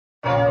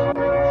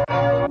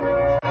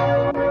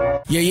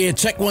Yeah,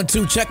 check 1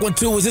 2, check 1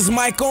 2. Is this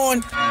mic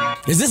on?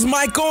 Is this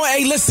mic on?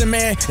 Hey, listen,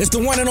 man. It's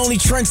the one and only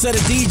trendsetter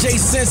DJ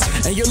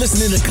Sense, and you're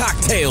listening to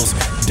Cocktails.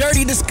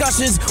 Dirty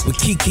Discussions with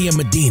Kiki and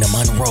Medina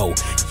Monroe.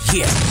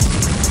 Yeah.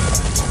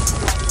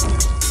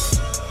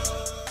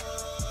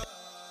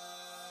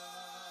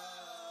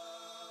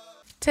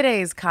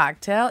 Today's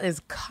cocktail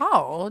is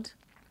called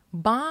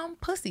Bomb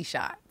Pussy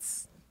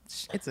Shots.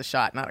 It's a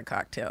shot, not a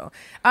cocktail.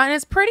 And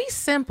it's pretty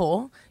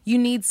simple. You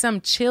need some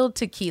chilled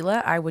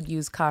tequila. I would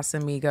use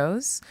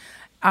Casamigos.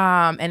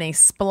 And a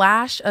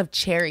splash of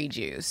cherry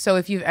juice. So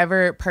if you've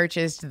ever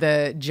purchased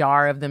the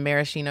jar of the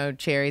maraschino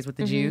cherries with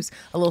the juice,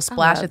 a little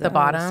splash at the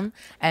bottom,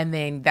 and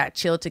then that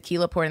chilled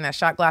tequila poured in that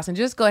shot glass, and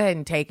just go ahead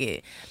and take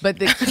it. But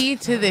the key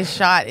to this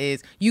shot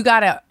is you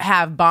gotta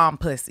have bomb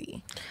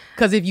pussy.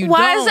 Because if you don't,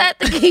 why is that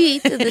the key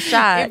to the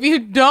shot? If you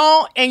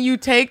don't and you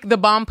take the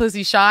bomb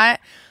pussy shot,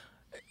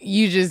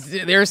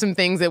 there are some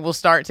things that will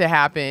start to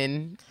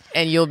happen.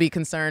 And you'll be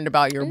concerned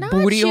about your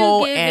booty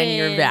hole and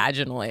your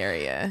vaginal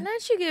area.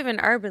 Not you giving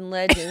urban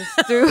legends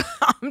through.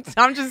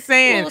 I'm just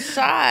saying.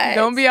 Shots.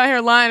 Don't be out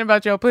here lying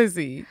about your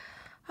pussy.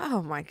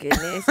 Oh, my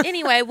goodness.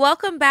 Anyway,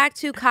 welcome back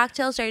to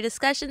Cocktails Dirty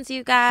Discussions,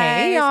 you guys.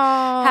 Hey,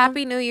 y'all.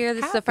 Happy New Year.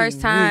 This is the first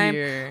time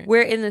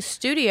we're in the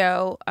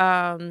studio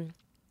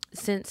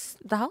since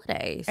the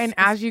holidays. And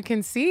as you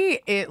can see,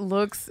 it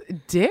looks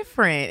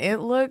different. It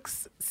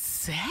looks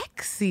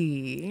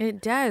sexy.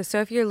 It does.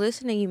 So if you're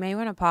listening, you may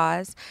want to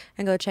pause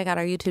and go check out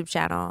our YouTube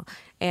channel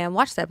and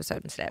watch the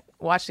episode instead.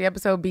 Watch the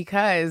episode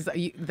because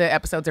the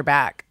episodes are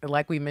back.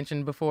 Like we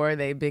mentioned before,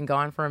 they've been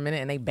gone for a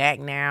minute and they back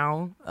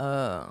now.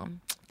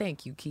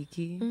 Thank you,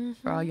 Kiki,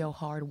 for all your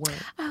hard work.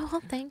 Oh,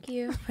 well, thank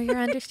you for your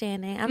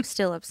understanding. I'm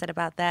still upset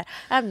about that.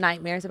 I have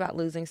nightmares about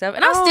losing stuff,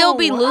 and I'll still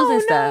be losing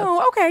stuff.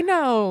 No. Okay,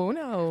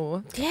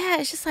 no.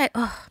 Yeah, it's just like,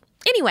 oh.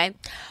 Anyway,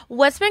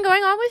 what's been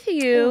going on with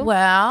you?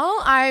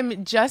 Well,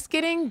 I'm just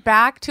getting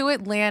back to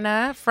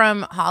Atlanta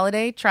from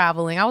holiday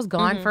traveling. I was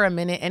gone for a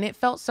minute, and it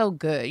felt so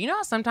good. You know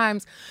how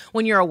sometimes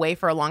when you're away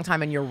for a long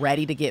time and you're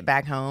ready to get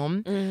back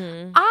home?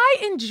 I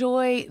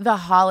enjoy the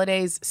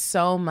holidays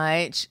so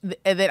much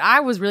that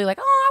I was really like,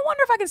 oh, I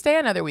wonder if I can stay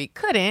another week.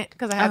 Couldn't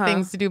because I had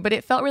things to do, but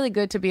it felt really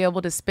good to be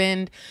able to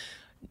spend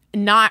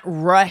not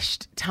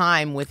rushed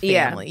time with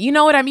family. You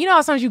know what I mean? You know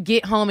how sometimes you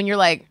get home and you're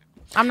like,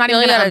 I'm not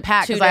even going to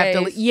unpack because I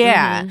have to.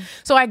 Yeah.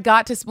 So I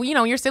got to, when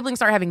your siblings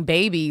start having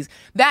babies,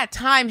 that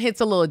time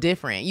hits a little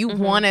different. You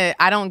want to,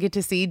 I don't get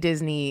to see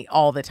Disney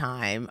all the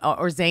time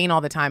or Zane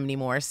all the time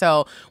anymore.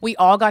 So we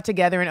all got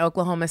together in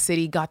Oklahoma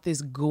City, got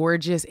this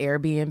gorgeous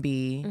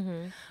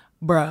Airbnb.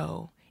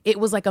 Bro, it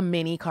was like a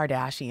mini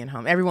Kardashian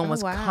home. Everyone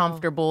was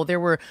comfortable. There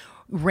were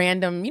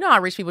random, you know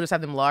how rich people just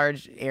have them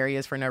large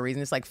areas for no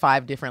reason. It's like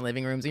 5 different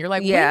living rooms. And you're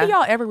like, when do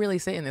y'all ever really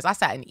sit in this? I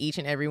sat in each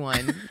and every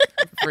one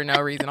for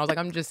no reason. I was like,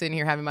 I'm just sitting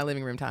here having my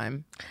living room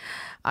time.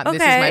 This is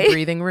my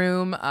breathing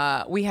room.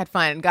 We had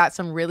fun. Got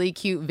some really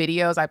cute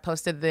videos. I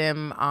posted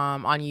them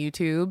on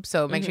YouTube.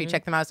 So make sure you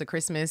check them out. It's a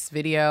Christmas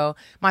video.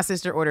 My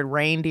sister ordered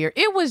reindeer.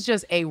 It was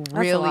just a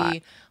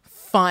really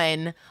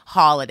fun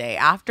holiday.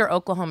 After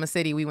Oklahoma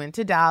City, we went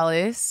to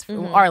Dallas,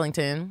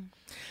 Arlington,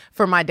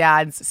 for my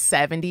dad's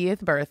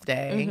 70th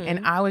birthday.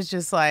 And I was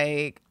just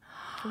like,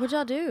 what'd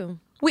y'all do?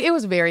 It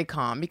was very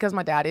calm because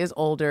my dad is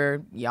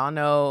older. Y'all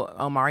know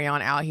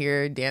Omarion out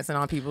here dancing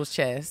on people's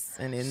chests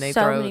and in their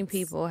throats. So many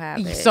people have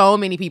it. So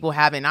many people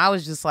have it. And I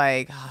was just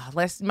like,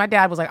 my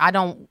dad was like,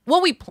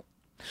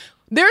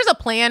 there's a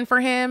plan for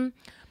him,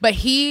 but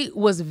he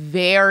was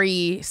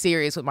very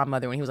serious with my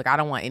mother when he was like, I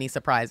don't want any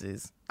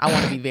surprises. I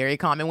want to be very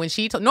calm. And when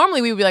she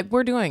normally we would be like,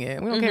 we're doing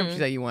it. We don't care what you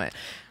say you want.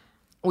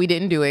 We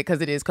didn't do it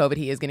because it is COVID.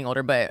 He is getting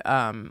older. But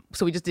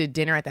so we just did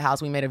dinner at the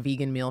house. We made a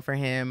vegan meal for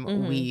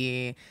him.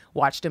 We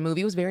watched a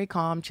movie. It was very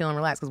calm, chill, and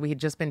relaxed because we had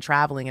just been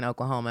traveling in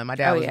Oklahoma. And my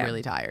dad was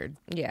really tired.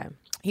 Yeah.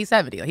 He's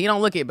 70. He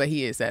don't look it, but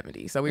he is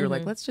 70. So we were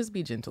like, let's just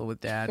be gentle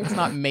with dad. Let's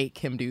not make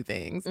him do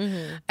things.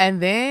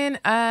 And then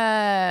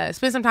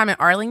spent some time in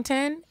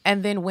Arlington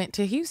and then went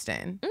to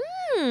Houston.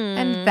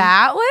 And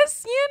that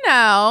was,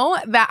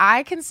 that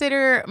I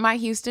consider my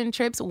Houston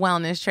trips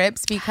wellness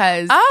trips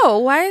because...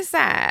 Oh, why is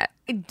that?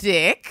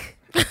 Dick.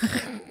 I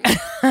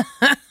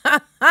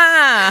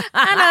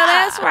know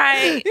that's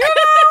right.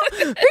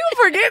 People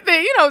forget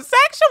that,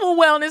 sexual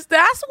wellness,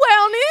 that's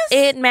wellness.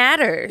 It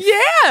matters.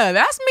 Yeah,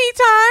 that's me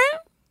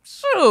time.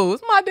 Shoot,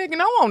 it's my dick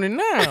and I want it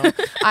now.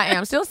 I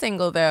am still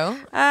single though.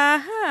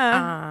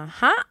 I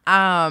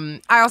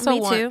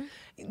also too.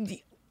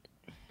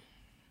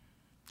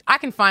 I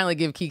can finally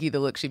give Kiki the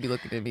look she'd be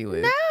looking at me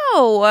with.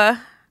 No.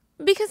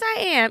 Because I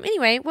am.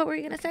 Anyway, what were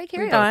you going to say?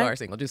 Carry on. We both are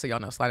single, just so y'all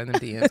know. Slide in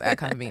them DMs at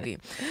Conveniently.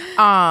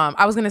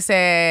 I was going to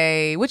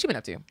say, what you been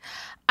up to?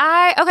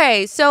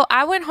 So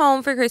I went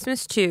home for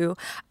Christmas too.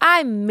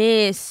 I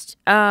missed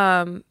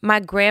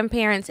my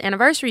grandparents'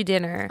 anniversary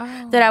dinner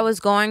that I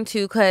was going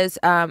to because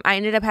I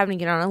ended up having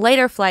to get on a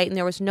later flight and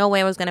there was no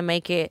way I was going to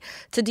make it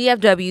to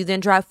DFW, then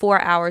drive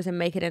 4 hours and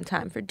make it in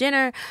time for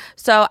dinner.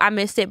 So I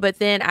missed it. But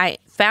then I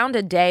found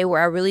a day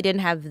where I really didn't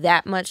have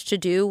that much to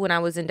do when I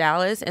was in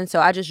Dallas. And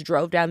so I just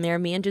drove down there.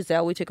 Me and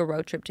Giselle, we took a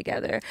road trip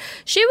together.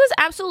 She was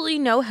absolutely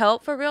no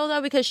help for real,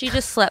 though, because she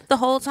just slept the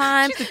whole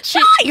time. She's a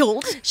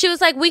child. She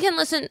was like,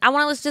 I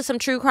want to listen to some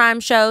true crime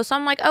shows. So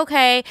I'm like,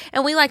 okay.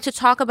 And we like to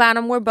talk about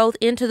them. We're both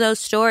into those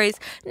stories.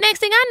 Next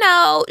thing I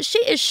know, she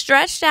is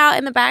stretched out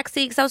in the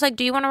backseat. Because I was like,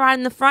 do you want to ride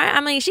in the front?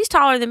 I mean, she's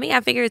taller than me. I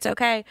figure it's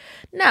okay.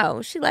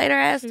 No, she laid her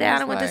ass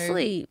down and went to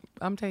sleep.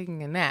 I'm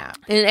taking a nap.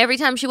 And every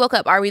time she woke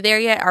up, are we there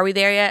yet? Are we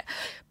there yet?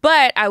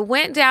 But I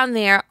went down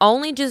there.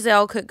 Only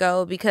Giselle could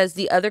go because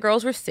the other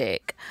girls were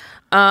sick.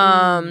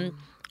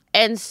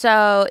 And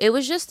so it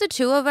was just the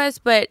two of us,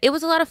 but it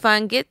was a lot of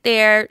fun. Get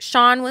there.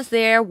 Sean was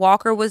there.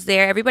 Walker was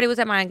there. Everybody was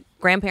at my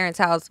grandparents'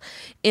 house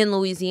in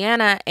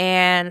Louisiana,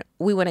 and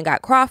we went and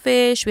got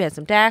crawfish. We had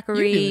some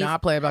daiquiris. You do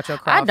not play about your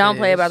crawfish. I don't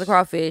play about the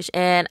crawfish,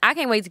 and I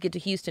can't wait to get to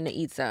Houston to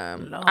eat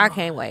some. Lord. I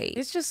can't wait.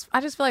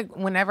 I just feel like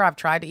whenever I've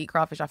tried to eat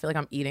crawfish, I feel like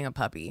I'm eating a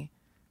puppy.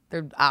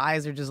 Their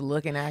eyes are just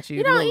looking at you.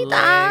 You don't eat the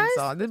eyes.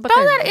 Throw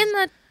that in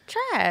the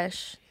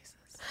trash. Jesus.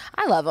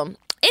 I love them.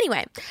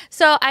 Anyway,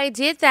 so I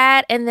did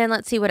that, and then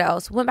let's see what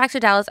else. Went back to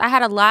Dallas. I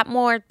had a lot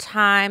more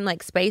time,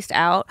 like, spaced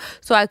out,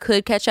 so I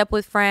could catch up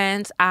with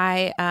friends.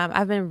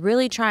 I've been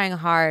really trying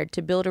hard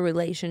to build a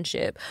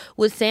relationship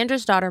with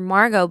Sandra's daughter,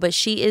 Margot, but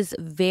she is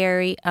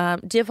very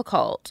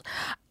difficult.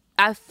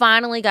 I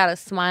finally got a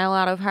smile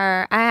out of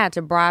her. I had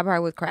to bribe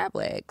her with crab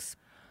legs.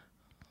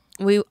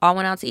 We all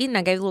went out to eat, and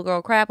I gave the little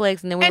girl crab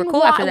legs, and then we were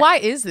cool after that. Why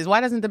is this?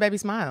 Why doesn't the baby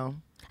smile?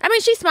 I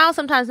mean, she smiles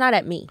sometimes, not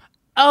at me.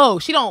 Oh,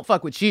 she don't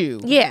fuck with you.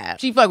 Yeah.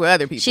 She fuck with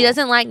other people. She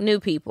doesn't like new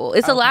people.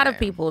 It's a lot of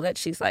people that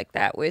she's like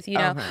that with, you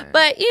know.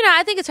 But, you know,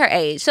 I think it's her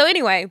age. So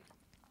anyway,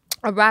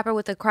 a rapper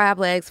with the crab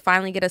legs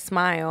finally get a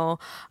smile.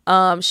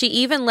 She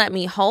even let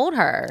me hold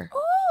her.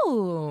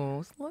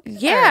 Ooh, look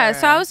at yeah. her.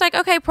 So I was like,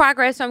 okay,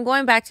 progress. So I'm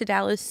going back to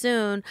Dallas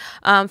soon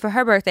for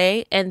her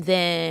birthday. And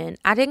then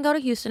I didn't go to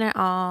Houston at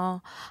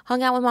all.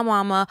 Hung out with my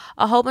mama.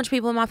 A whole bunch of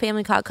people in my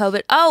family caught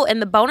COVID. Oh,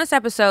 and the bonus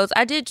episodes,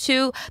 I did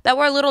two that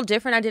were a little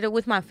different. I did it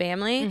with my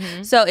family.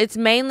 Mm-hmm. So it's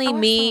mainly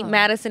me,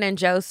 Madison, and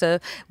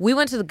Joseph. We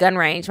went to the gun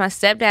range. My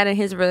stepdad and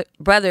his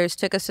brothers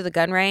took us to the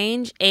gun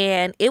range.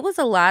 And it was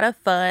a lot of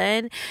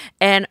fun.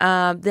 And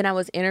then I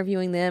was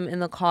interviewing them in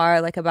the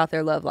car, like, about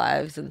their love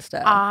lives and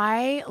stuff.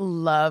 I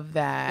love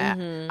that.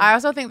 Mm-hmm. I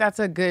also think that's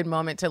a good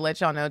moment to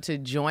let y'all know to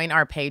join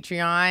our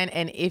Patreon.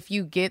 And if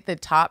you get the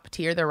top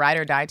tier, the ride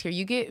or die tier,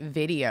 you get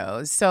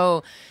videos.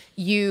 So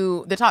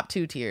the top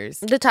two tiers.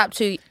 The top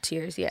two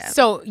tiers, yeah.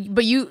 So,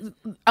 but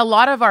a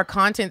lot of our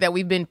content that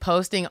we've been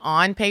posting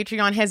on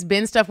Patreon has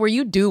been stuff where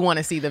you do want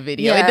to see the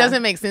video. Yeah. It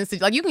doesn't make sense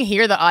to, like, you can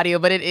hear the audio,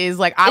 but it is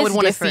like, I would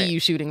want to see different. you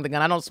shooting the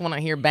gun. I don't just want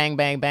to hear bang,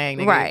 bang, bang,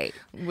 nigga. Right.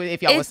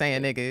 If y'all was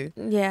saying nigga.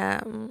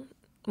 Yeah.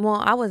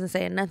 Well, I wasn't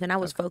saying nothing. I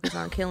was focused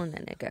on killing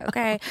that nigga,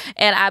 okay?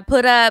 And I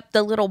put up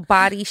the little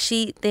body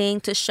sheet thing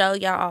to show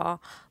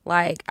y'all,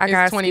 like, I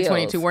got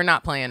 2022. skills. We're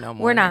not playing no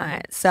more. We're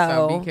not.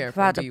 So be careful.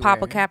 if I had to beware.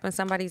 pop a cap in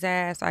somebody's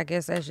ass, I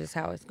guess that's just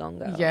how it's going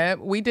to go. Yeah.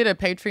 We did a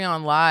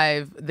Patreon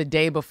live the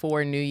day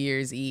before New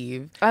Year's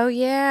Eve. Oh,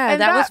 yeah. And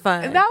that was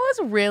fun. That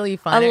was really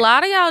fun. A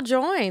lot of y'all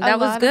joined.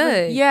 That was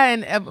good. Yeah.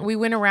 And we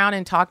went around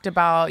and talked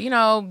about, you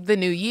know, the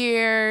new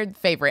year,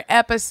 favorite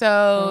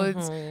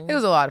episodes. Mm-hmm. It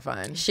was a lot of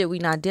fun. Shit we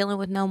not dealing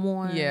with no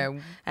more. Yeah.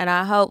 And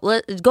I hope,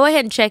 go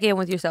ahead and check in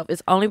with yourself.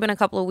 It's only been a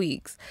couple of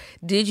weeks.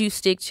 Did you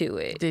stick to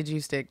it? Did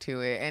you stick to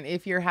it? And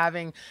if you're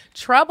having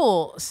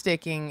trouble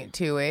sticking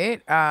to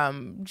it,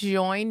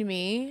 join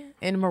me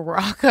in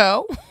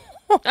Morocco.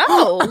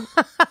 Oh.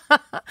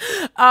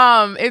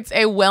 It's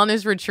a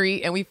wellness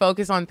retreat, and we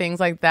focus on things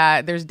like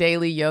that. There's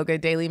daily yoga,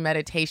 daily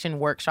meditation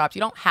workshops.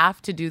 You don't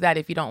have to do that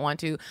if you don't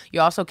want to.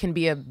 You also can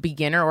be a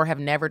beginner or have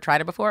never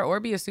tried it before, or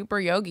be a super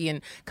yogi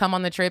and come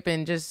on the trip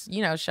and just,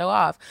 you know, show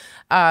off.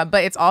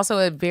 But it's also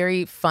a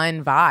very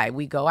fun vibe.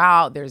 We go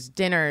out, there's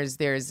dinners,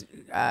 there's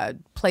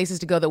places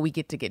to go that we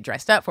get to get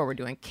dressed up for. We're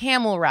doing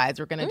camel rides.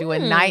 We're going to do a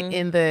night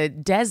in the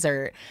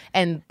desert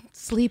and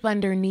sleep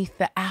underneath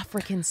the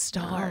African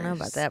stars. I don't know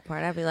about that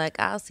part. I'd be like,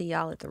 I'll see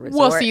y'all at the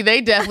resort. Well, see,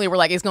 they definitely were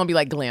like, it's gonna be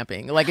like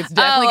glamping. Like, it's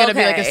definitely gonna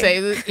be like a say.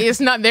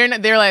 It's not. They're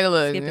like,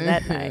 look, Skipping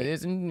that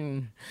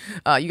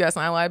night. You got to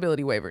sign a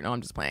liability waiver. No,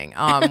 I'm just playing.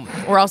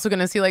 We're also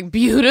gonna see like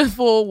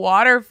beautiful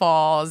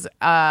waterfalls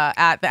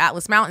at the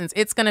Atlas Mountains.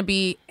 It's gonna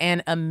be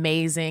an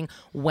amazing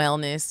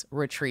wellness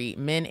retreat.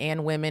 Men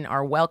and women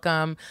are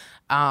welcome.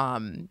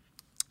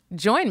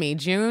 Join me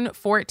June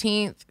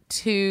 14th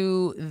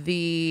to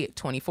the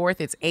 24th.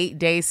 It's 8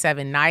 days,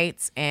 7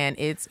 nights, and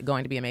it's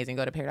going to be amazing.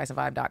 Go to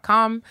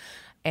paradiseandvibe.com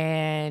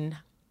and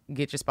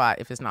get your spot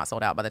if it's not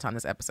sold out by the time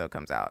this episode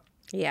comes out.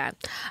 Yeah.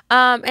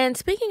 And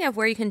speaking of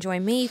where you can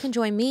join me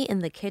in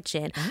the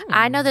kitchen.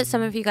 I know that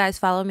some of you guys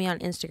follow me on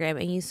Instagram,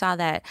 and you saw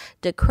that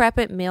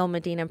decrepit meal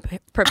Medina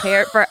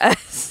prepared for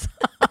us.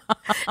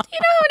 Do you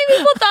know how many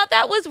people thought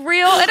that was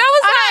real? And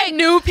I was like, I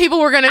knew people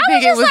were going to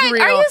think it was like,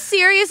 real. Are you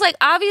serious? Like,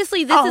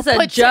 obviously this is a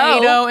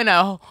potato joke. and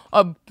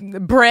a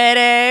bread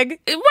egg.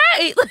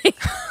 Right. Like,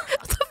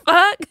 what the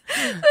fuck?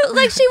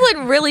 Like, she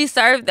wouldn't really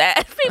serve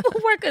that.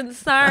 People were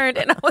concerned,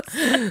 and I was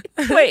like,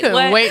 wait,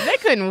 what? They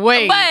couldn't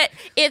wait. But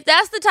if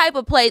that's the type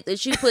of plate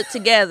that you put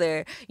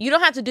together, you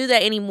don't have to do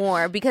that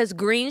anymore because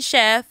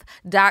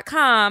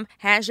greenchef.com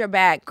has your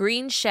back.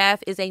 Green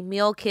Chef is a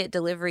meal kit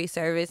delivery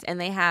service, and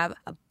they have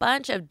a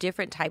bunch of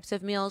different types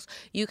of meals.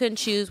 You can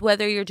choose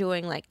whether you're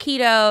doing like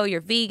keto,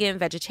 you're vegan,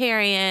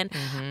 vegetarian,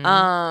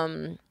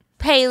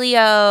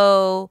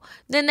 paleo.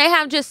 Then they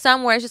have just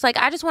some where it's just like,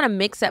 I just want to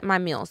mix up my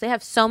meals. They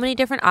have so many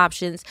different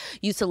options.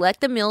 You select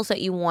the meals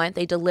that you want.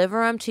 They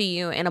deliver them to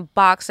you in a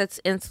box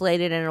that's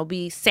insulated, and it'll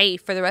be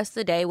safe for the rest of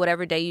the day,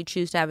 whatever day you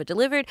choose to have it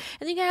delivered.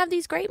 And then you can have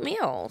these great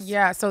meals.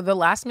 Yeah, so the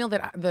last meal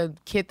the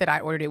kit that I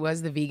ordered, it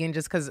was the vegan,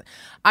 just because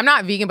I'm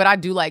not vegan, but I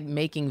do like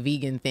making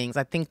vegan things.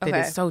 I think that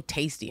it's so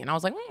tasty. And I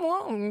was like,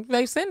 well, if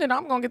they send it,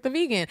 I'm going to get the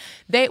vegan.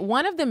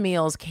 One of the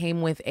meals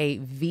came with a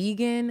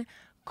vegan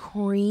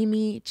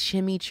creamy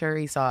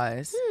chimichurri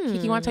sauce.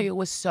 Kiki, want to tell you, it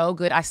was so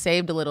good. I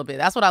saved a little bit.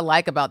 That's what I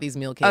like about these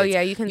meal kits. Oh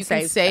yeah, you can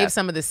save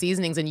some of the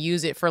seasonings and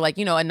use it for, like,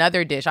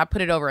 another dish. I put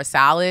it over a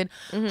salad.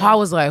 I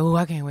was like, oh,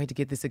 I can't wait to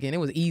get this again. It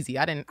was easy.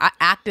 I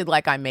acted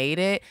like I made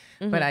it,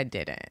 but I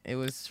didn't. It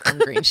was from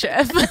Green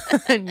Chef,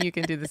 and you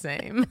can do the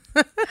same.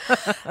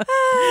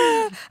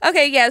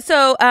 Okay, yeah.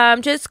 So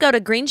just go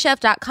to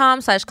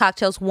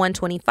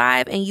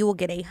greenchef.com/cocktails125 and you will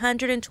get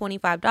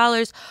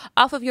 $125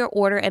 off of your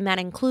order, and that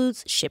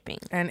includes shipping.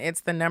 And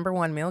it's the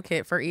 #1 meal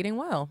kit for eating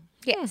well.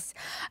 Yes.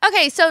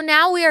 Okay, so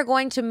now we are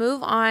going to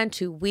move on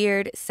to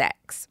weird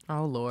sex.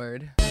 Oh,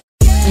 Lord.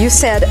 You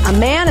said a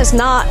man is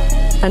not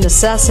a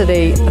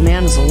necessity, a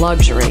man is a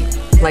luxury.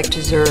 Like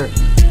dessert.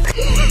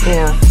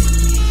 Yeah.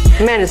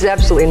 A man is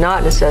absolutely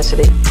not a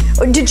necessity.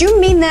 Did you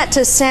mean that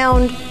to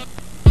sound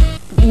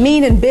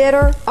mean and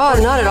bitter? Oh,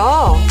 not at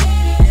all.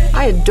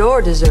 I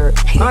adore dessert.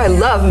 I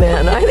love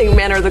men. I think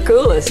men are the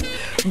coolest.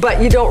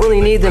 But you don't really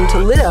need them to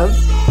live.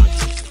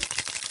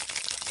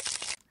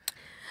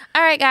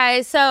 All right,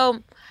 guys.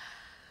 So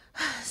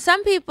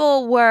some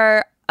people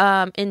were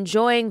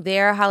enjoying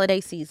their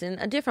holiday season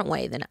a different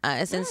way than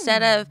us.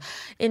 Instead of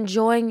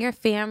enjoying your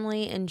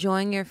family,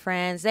 enjoying your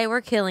friends, they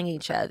were killing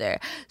each other.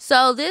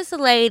 So this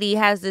lady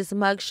has this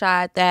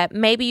mugshot that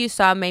maybe you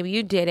saw, maybe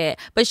you didn't,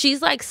 but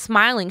she's like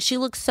smiling. She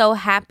looks so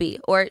happy,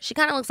 or she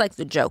kind of looks like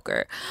the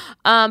Joker.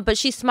 But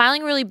she's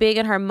smiling really big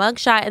in her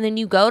mugshot, and then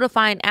you go to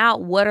find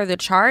out what are the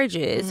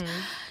charges.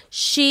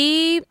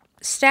 She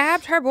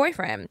stabbed her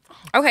boyfriend.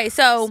 Okay,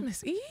 so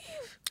Christmas Eve?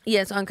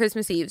 Yes, on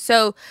Christmas Eve.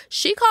 So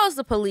she calls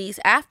the police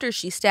after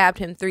she stabbed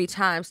him 3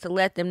 times to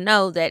let them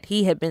know that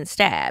he had been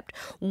stabbed.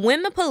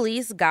 When the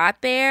police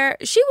got there,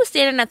 she was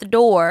standing at the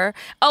door.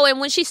 Oh, and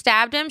when she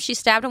stabbed him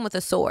with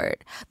a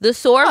sword. The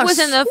sword was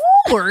in the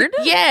sword?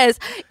 Yes,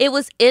 it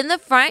was in the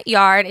front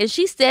yard, and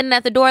she's standing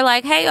at the door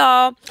like, "Hey,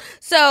 y'all."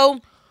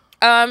 So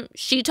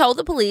she told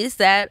the police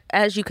that,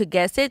 as you could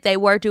guess it, they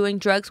were doing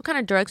drugs. What kind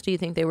of drugs do you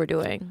think they were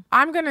doing?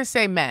 I'm going to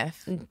say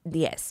meth.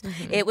 Yes,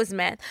 it was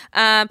meth.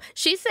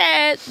 She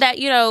said that,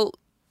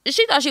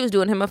 she thought she was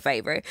doing him a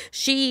favor.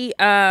 She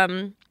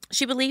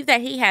believed that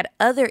he had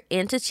other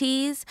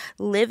entities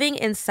living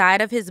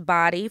inside of his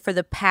body for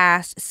the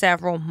past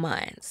several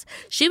months.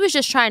 She was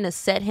just trying to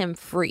set him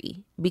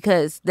free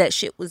because that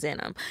shit was in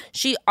him.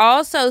 She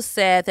also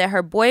said that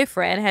her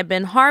boyfriend had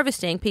been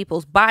harvesting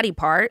people's body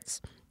parts.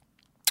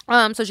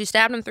 So she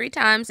stabbed him 3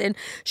 times, and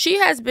she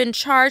has been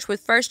charged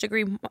with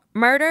first-degree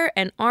murder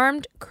and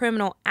armed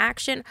criminal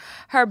action.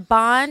 Her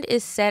bond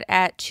is set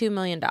at $2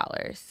 million.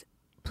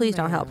 Please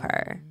don't help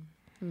her.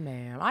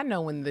 Ma'am, I know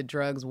when the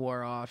drugs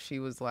wore off, she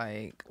was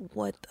like,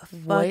 What the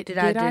fuck what did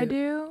I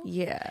do?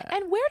 Yeah.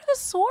 And where did the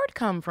sword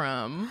come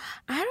from?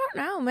 I don't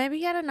know. Maybe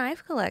he had a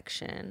knife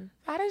collection.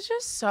 That is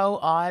just so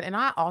odd. And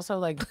I also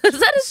like...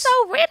 That is so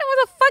random.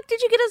 Where the fuck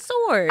did you get a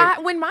sword?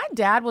 When my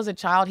dad was a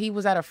child, he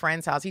was at a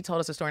friend's house. He told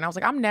us a story. And I was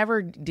like, I'm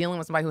never dealing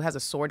with somebody who has a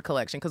sword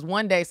collection. Because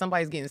one day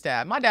somebody's getting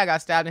stabbed. My dad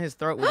got stabbed in his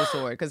throat with a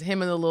sword. Because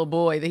him and the little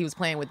boy that he was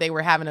playing with, they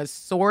were having a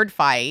sword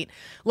fight.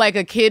 Like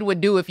a kid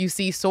would do if you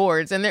see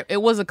swords. And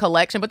it was a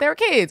collection, but they were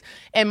kids.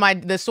 And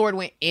the sword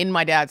went in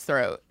my dad's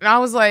throat. And I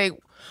was like,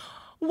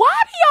 why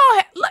do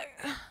y'all...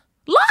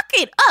 lock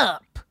it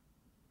up.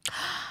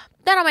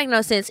 That don't make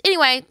no sense.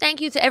 Anyway,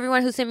 thank you to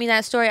everyone who sent me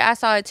that story. I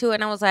saw it too,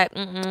 and I was like,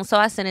 So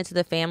I sent it to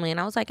the family, and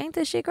I was like, ain't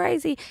this shit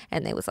crazy?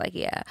 And they was like,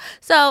 yeah.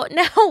 So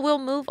now we'll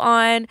move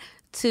on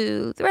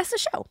to the rest of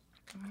the show.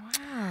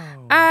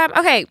 Wow.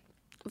 Okay,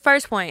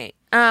 first point.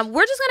 We're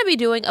just going to be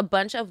doing a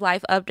bunch of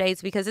life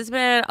updates because it's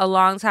been a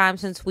long time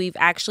since we've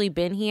actually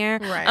been here.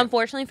 Right.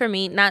 Unfortunately for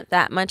me, not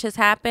that much has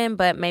happened,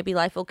 but maybe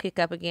life will kick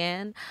up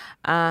again.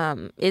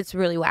 It's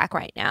really whack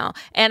right now.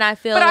 And I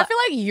feel like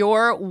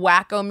your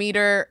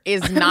wacko-meter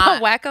is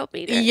not... wacko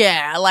meter?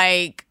 Yeah,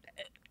 like...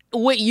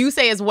 what you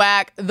say is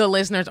whack, the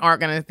listeners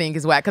aren't going to think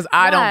is whack because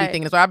I don't be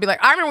thinking it's whack. I'll be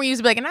like, I remember when you used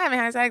to be like, and I haven't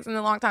had sex in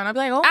a long time. I'll be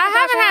like, oh, I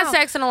haven't had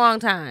sex in a long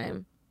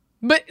time.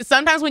 But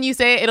sometimes when you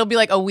say it, it'll be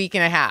like a week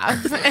and a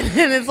half.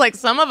 And it's like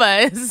some of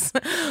us,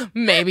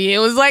 maybe it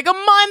was like a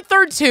month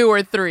or 2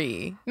 or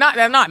 3.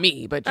 Not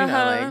me, but you know,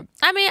 like.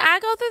 I mean, I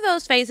go through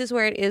those phases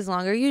where it is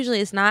longer. Usually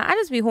it's not. I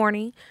just be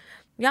horny.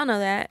 Y'all know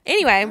that.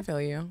 Anyway. I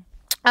feel you.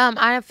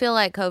 I feel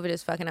like COVID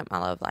is fucking up my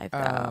love life, though.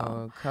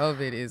 Oh,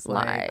 COVID is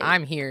like,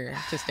 I'm here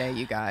to stay,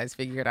 you guys.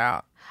 Figure it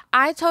out.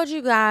 I told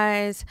you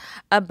guys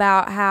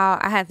about how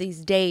I had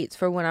these dates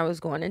for when I was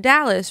going to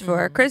Dallas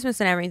for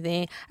Christmas and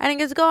everything. I didn't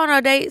get to go on no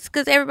dates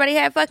because everybody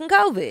had fucking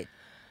COVID.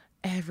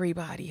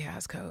 Everybody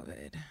has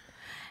COVID.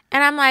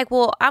 And I'm like,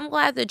 well, I'm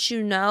glad that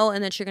you know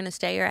and that you're going to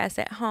stay your ass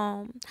at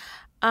home.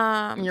 But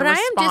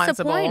I am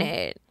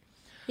disappointed.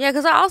 Yeah,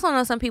 because I also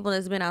know some people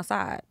that's been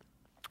outside.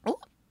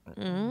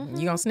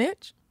 You gonna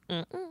snitch?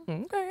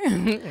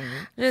 Okay.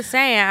 Just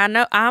saying, I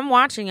know I'm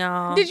watching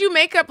y'all. Did you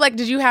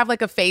did you have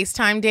like a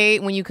FaceTime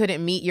date when you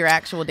couldn't meet your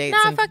actual dates?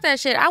 No, fuck that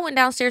shit. I went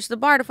downstairs to the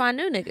bar to find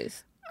new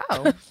niggas.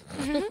 Oh.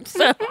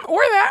 So,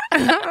 or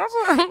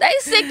that. They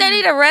sick, they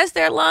need to rest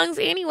their lungs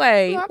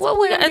anyway. That's What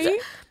we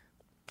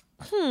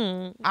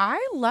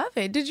I love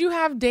it. Did you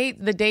have the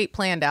date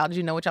planned out? Did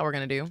you know what y'all were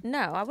gonna do? No,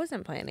 I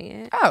wasn't planning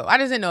it. Oh, I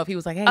just didn't know if he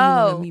was like, hey, you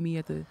wanna meet me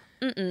at the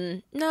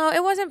No,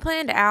 it wasn't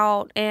planned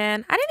out,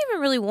 and I didn't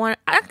even really want.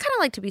 I kind of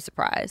like to be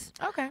surprised.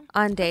 Okay.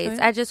 On dates,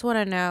 Okay. I just want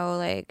to know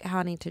like how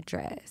I need to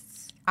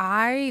dress.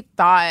 I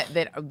thought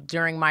that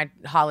during my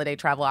holiday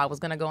travel, I was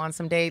going to go on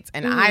some dates,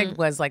 and I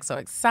was like so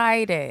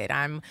excited.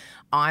 I'm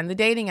on the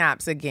dating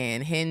apps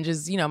again. Hinge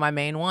is, my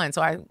main one.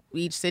 So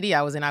each city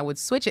I was in, I would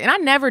switch it. And I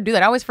never do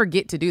that. I always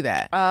forget to do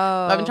that.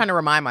 Oh. I've been trying to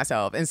remind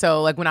myself. And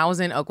so like when I was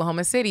in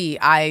Oklahoma City,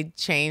 I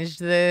changed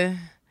the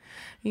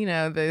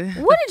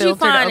What did you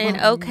find in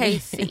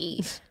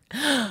OKC?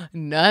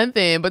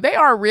 Nothing, but they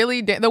are really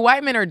the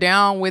white men are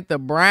down with the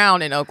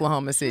brown in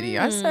Oklahoma City.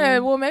 I said,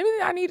 well, maybe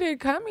I need to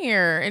come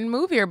here and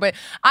move here, but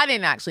I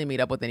didn't actually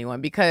meet up with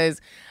anyone because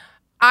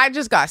I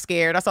just got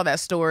scared. I saw that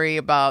story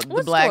about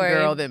the black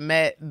girl that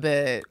met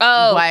the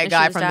black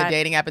guy from the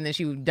dating app, and then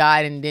she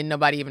died, and didn't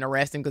nobody even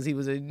arrest him because he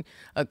was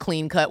a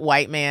clean cut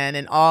white man.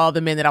 And all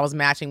the men that I was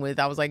matching with,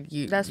 I was like,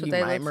 you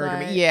might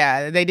murder me.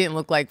 Yeah, they didn't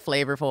look like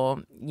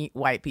flavorful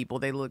white people.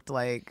 They looked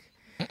like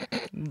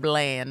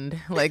bland,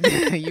 like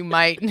you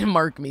might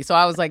murk me. So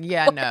I was like,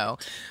 yeah, no.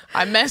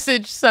 I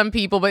messaged some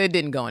people, but it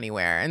didn't go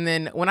anywhere. And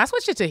then when I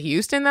switched it to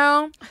Houston,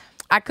 though,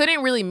 I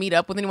couldn't really meet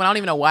up with anyone. I don't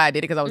even know why I did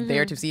it because I was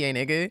there to see a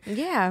nigga.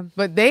 Yeah.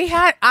 But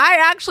I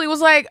actually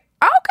was like,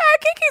 okay,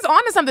 Kiki's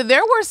onto something.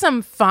 There were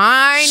some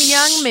fine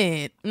young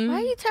men. Why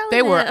are you telling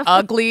They were them?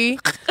 ugly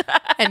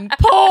and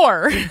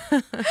poor.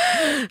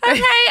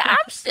 Okay, I'm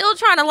still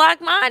trying to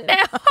lock mine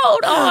down.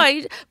 Hold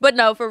on. But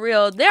no, for real,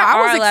 I was a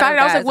lot excited.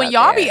 of I was like, guys when out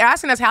y'all there. be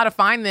asking us how to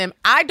find them,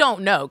 I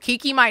don't know.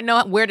 Kiki might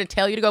know where to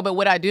tell you to go, but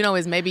what I do know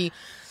is maybe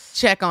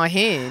check on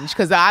Hinge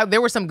because there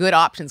were some good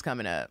options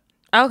coming up.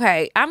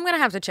 Okay, I'm going to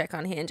have to check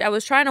on Hinge. I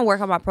was trying to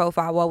work on my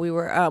profile while we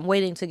were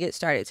waiting to get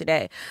started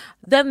today.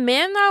 The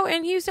men, though,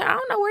 in Houston, I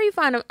don't know where you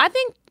find them. I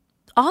think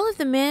all of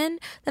the men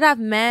that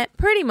I've met,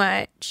 pretty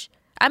much,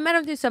 I met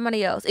them through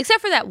somebody else, except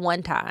for that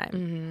one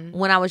time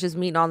when I was just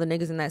meeting all the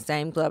niggas in that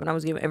same club and I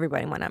was giving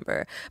everybody my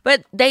number.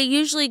 But they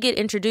usually get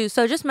introduced,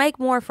 so just make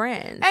more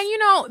friends.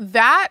 And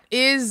that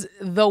is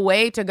the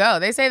way to go.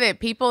 They say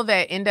that people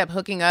that end up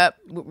hooking up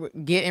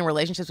get in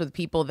relationships with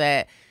people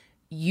that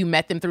you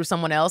met them through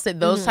someone else, that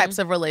those types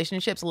of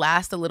relationships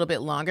last a little bit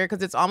longer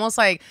because it's almost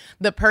like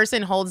the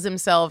person holds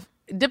themselves,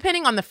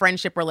 depending on the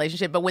friendship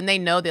relationship, but when they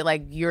know that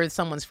like you're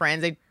someone's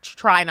friends, they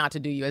try not to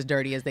do you as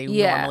dirty as they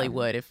normally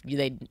would if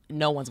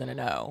no one's gonna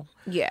know.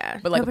 Yeah.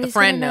 But like if the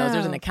friend knows,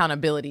 there's an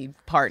accountability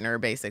partner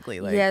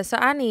basically. Like, yeah, so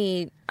I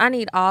need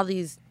all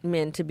these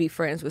men to be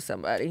friends with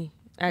somebody.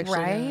 Actually,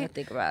 now that I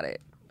think about it.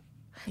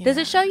 Yeah. Does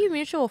it show you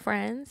mutual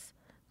friends?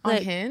 On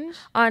Like, Hinge?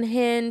 On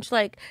Hinge,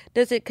 like,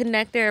 does it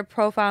connect their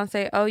profile and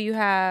say, oh, you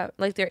have,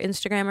 like, their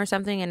Instagram or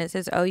something, and it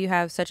says, oh, you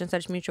have such and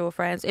such mutual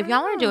friends? If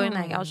y'all are doing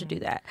that, y'all should do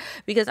that.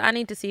 Because I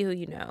need to see who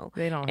you know.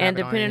 They don't have And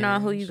it on depending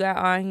on who Hinge. you got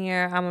on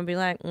here, I'm going to be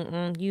like,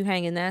 you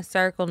hang in that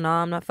circle? No,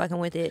 I'm not fucking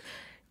with it.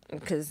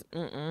 Because,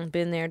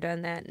 been there,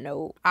 done that.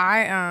 Nope.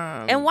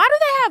 And why do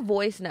they have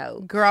voice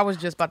notes? Girl, I was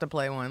just about to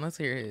play one. Let's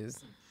hear his.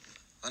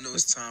 I know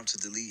it's time to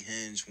delete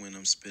Hinge when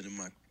I'm spending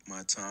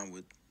my time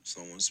with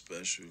someone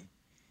special.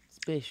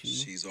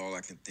 She's all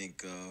I can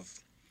think of.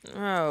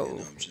 Oh.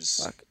 And I'm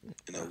just,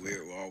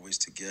 we're always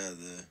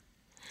together.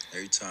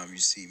 Every time you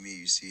see me,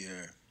 you see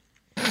her.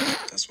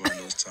 That's why I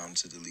know it's time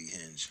to delete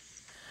Hinge.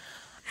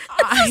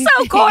 It's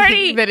so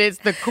corny. That it's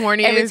the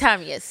corniest. Every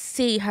time you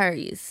see her,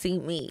 you see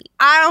me.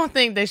 I don't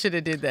think they should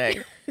have did that.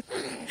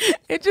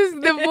 It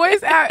just, the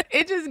voice out,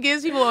 it just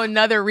gives people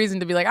another reason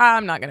to be like,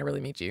 I'm not going to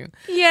really meet you.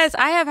 Yes,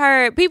 I have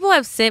heard, people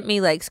have sent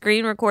me like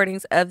screen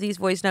recordings of these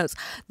voice notes.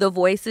 The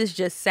voices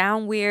just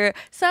sound weird.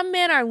 Some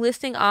men are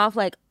listing off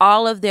like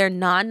all of their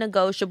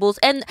non-negotiables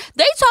and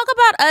they talk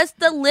about us.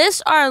 The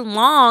lists are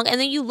long and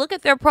then you look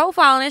at their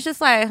profile and it's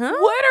just like, huh?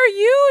 What are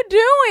you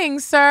doing,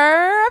 sir?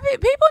 I mean,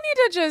 people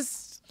need to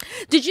just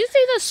Did you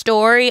see the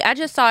story? I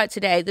just saw it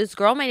today. This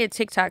girl made a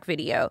TikTok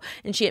video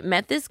and she had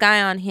met this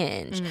guy on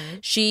Hinge.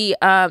 She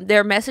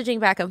they're messaging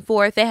back and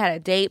forth. They had a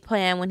date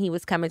plan when he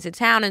was coming to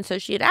town, and so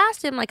she had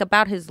asked him like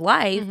about his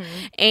life,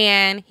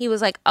 and he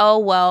was like, "Oh,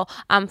 well,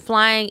 I'm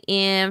flying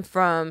in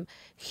from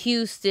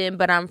Houston,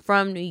 but I'm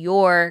from New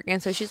York."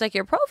 And so she's like,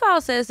 "Your profile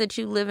says that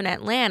you live in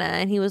Atlanta."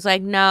 And he was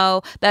like,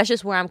 "No, that's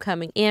just where I'm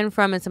coming in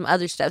from," and some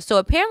other stuff. So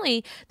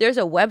apparently there's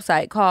a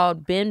website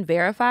called Been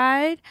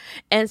Verified.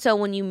 And so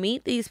when you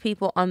meet these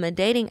people on the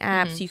dating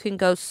apps, you can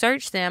go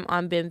search them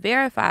on Been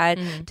Verified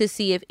to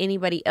see if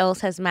anybody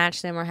else has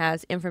matched them or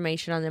has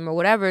information on them or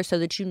whatever, so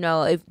that you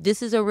know if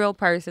this is a real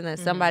person that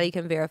somebody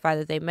can verify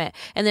that they met.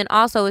 And then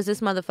also, is this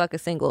motherfucker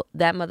single?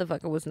 That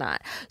motherfucker was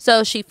not.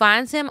 So she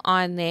finds him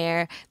on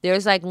there.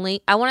 There's like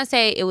link, I want to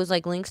say it was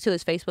like links to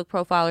his Facebook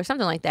profile or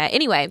something like that.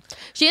 Anyway,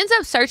 she ends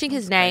up searching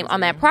his name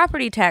on that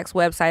property tax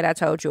website I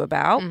told you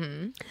about.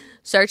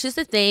 Searches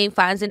the thing,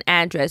 finds an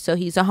address, so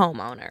he's a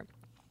homeowner.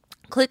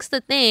 Clicks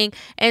the thing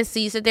and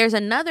sees that there's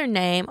another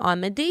name on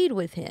the deed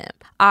with him,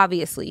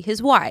 obviously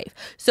his wife.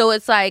 So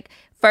it's like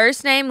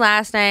first name,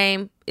 last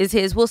name is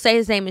his. We'll say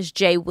his name is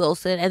Jay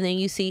Wilson, and then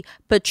you see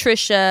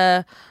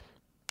Patricia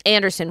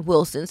Anderson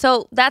Wilson.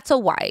 So that's a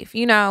wife.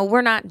 You know,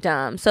 we're not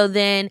dumb. So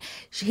then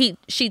she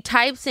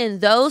types in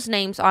those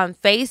names on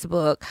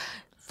Facebook,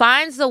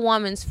 finds the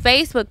woman's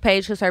Facebook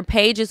page because her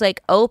page is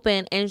like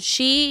open, and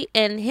she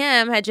and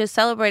him had just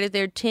celebrated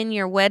their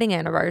 10-year wedding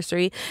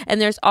anniversary, and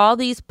there's all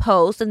these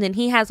posts, and then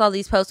he has all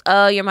these posts.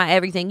 "Oh, you're my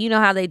everything." You know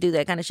how they do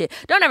that kind of shit.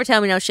 Don't ever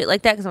tell me no shit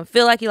like that, because I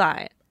feel like you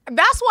lying.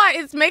 That's why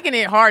it's making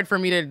it hard for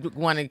me to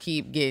want to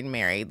keep getting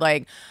married.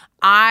 Like,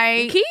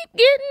 I keep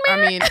getting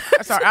married. I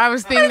mean, sorry, I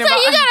was thinking about.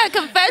 You got a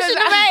confession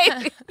to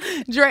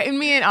make. Dre,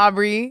 me and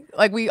Aubrey,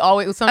 like we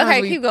always.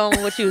 Sometimes keep going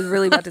with what you was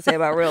really about to say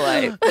about real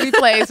life. We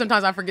play.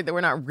 Sometimes I forget that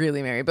we're not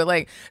really married, but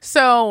like,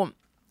 so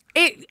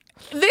it.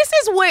 This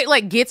is what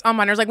like gets on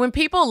my nerves. Like when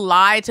people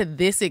lie to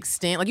this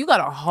extent. Like you got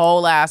a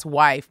whole ass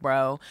wife,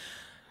 bro.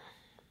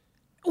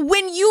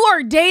 When you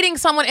are dating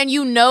someone and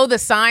you know the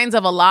signs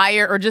of a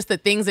liar or just the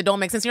things that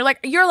don't make sense, you're like,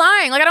 you're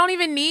lying. Like I don't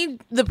even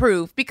need the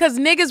proof, because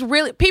niggas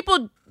really,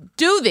 people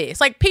do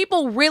this. Like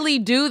people really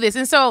do this.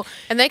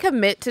 And they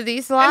commit to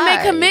these lies. And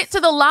they commit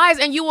to the lies,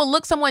 and you will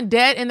look someone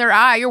dead in their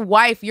eye, your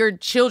wife, your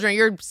children,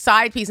 your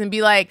side piece, and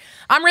be like,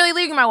 I'm really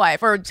leaving my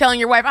wife, or telling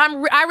your wife, I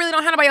really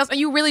don't have nobody else. And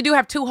you really do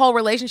have two whole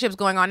relationships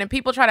going on. And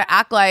people try to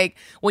act like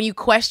when you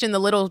question the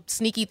little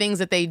sneaky things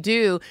that they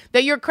do,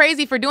 that you're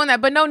crazy for doing that.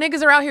 But no,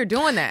 niggas are out here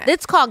doing that.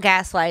 It's called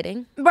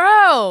gaslighting.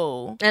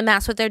 Bro. And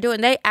that's what they're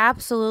doing. They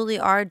absolutely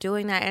are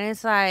doing that. And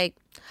it's like,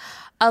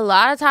 a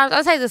lot of times,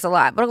 I say this a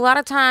lot, but a lot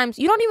of times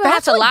you don't even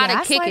have to lie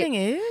to kick it.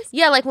 Is?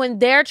 Yeah, like when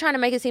they're trying to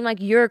make it seem like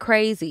you're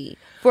crazy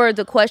for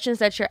the questions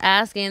that you're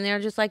asking, they're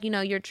just like, you know,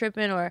 you're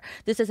tripping, or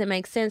this doesn't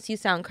make sense. You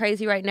sound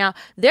crazy right now.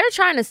 They're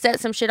trying to set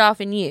some shit off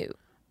in you.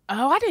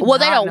 Oh, I didn't. Well,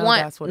 they don't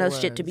want no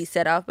shit to be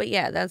set off, but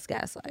yeah, that's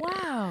gaslighting.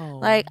 Wow.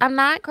 Like, I'm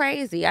not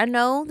crazy. I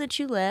know that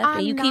you left,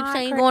 and you keep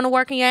saying you're going to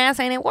work and your ass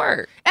ain't at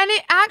work. And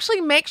it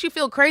actually makes you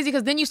feel crazy,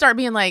 because then you start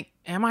being like,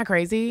 am I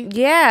crazy?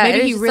 Yeah.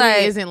 Maybe he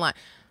really isn't like.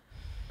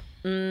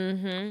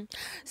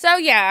 So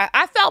yeah,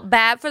 I felt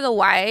bad for the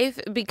wife,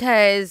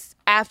 because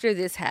after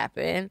this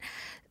happened,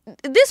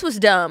 this was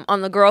dumb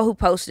on the girl who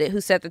posted it, who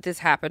said that this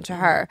happened to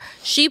her.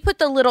 She put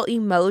the little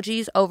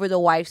emojis over the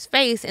wife's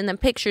face in the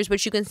pictures,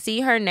 but you can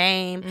see her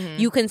name,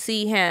 you can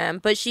see him,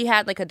 but she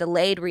had like a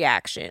delayed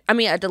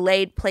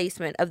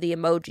placement of the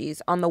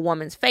emojis on the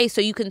woman's face,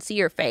 so you can see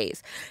her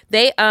face.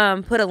 They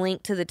put a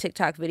link to the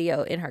TikTok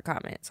video in her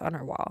comments on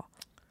her wall.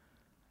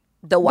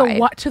 The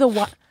wife.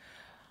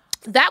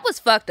 That was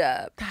fucked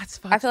up. That's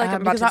fucked up. I feel like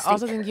I'm about because to I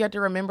also think you have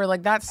to remember,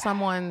 like, that's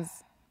someone's,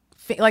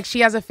 like,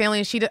 she has a family,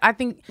 and I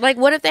think, like,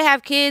 what if they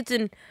have kids,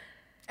 and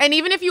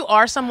even if you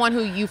are someone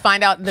who you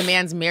find out the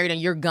man's married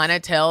and you're gonna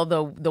tell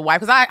the wife,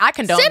 because I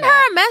condone send that.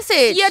 her a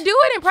message. Yeah, do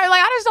it in private.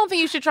 Like, I just don't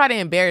think you should try to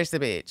embarrass the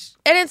bitch.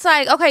 And it's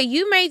like, okay,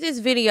 you made this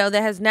video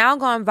that has now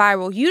gone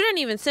viral. You didn't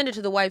even send it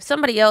to the wife.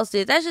 Somebody else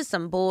did. That's just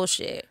some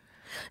bullshit.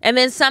 And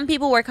then some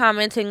people were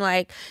commenting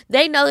like,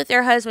 they know that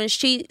their husbands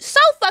cheat. So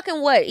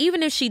fucking what?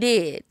 Even if she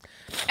did.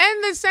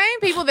 And the same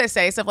people that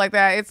say stuff like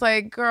that, it's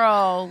like,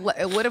 girl,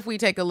 what if we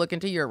take a look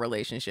into your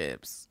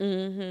relationships?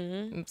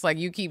 It's like,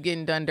 you keep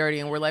getting done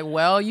dirty, and we're like,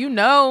 well, you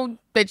know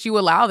that you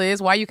allow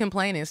this. Why are you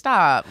complaining?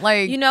 Stop.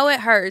 Like, you know, it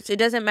hurts. It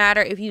doesn't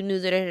matter if you knew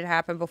that it had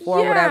happened before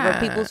or whatever.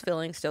 People's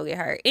feelings still get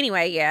hurt.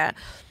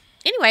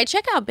 Anyway,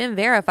 check out Been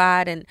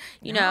Verified, and,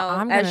 you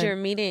know, as you're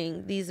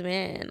meeting these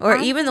men, or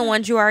even the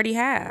ones you already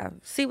have,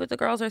 see what the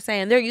girls are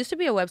saying. There used to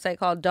be a website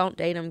called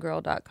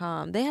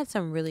Don'tDateEmGirl.com. They had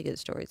some really good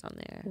stories on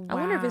there. Wow. I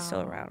wonder if it's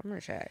still around. I'm going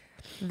to check.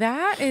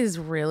 That is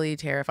really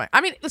terrifying.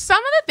 I mean, some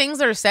of the things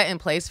that are set in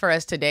place for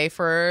us today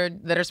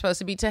that are supposed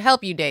to be to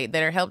help you date,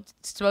 that are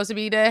supposed to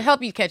be to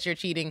help you catch your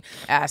cheating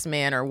ass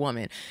man or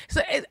woman.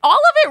 So all of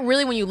it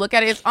really, when you look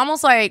at it, it's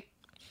almost like,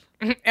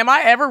 am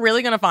I ever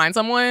really gonna find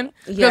someone?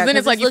 Because then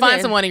it's like you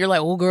find someone and you're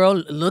like, oh girl,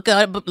 look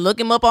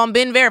him up on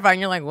Been Verified, and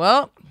you're like,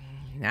 well,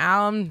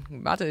 now I'm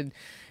about to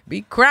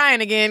be crying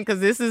again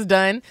because this is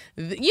done.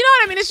 You know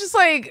what I mean? It's just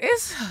like,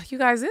 you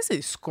guys, this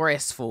is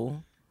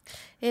stressful.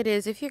 It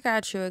is. If you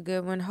got you a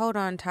good one, hold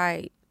on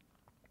tight.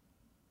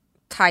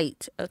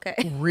 Tight, okay?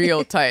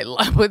 Real tight.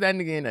 Put that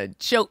nigga in a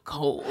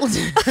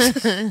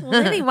chokehold.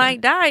 Well, then he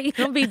might die. He's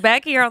gonna be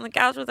back here on the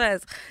couch with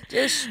us,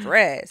 just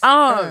stressed.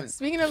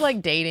 Speaking of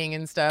like dating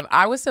and stuff,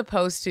 I was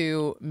supposed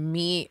to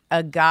meet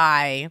a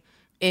guy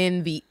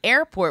in the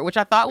airport, which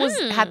I thought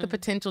had the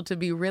potential to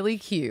be really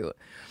cute.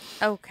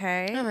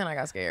 Okay. And then I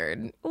got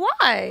scared.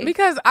 Why?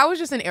 Because I was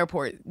just in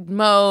airport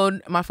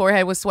mode. My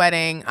forehead was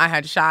sweating. I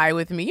had Shy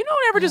with me. You know,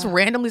 whenever just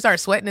randomly start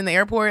sweating in the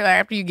airport, like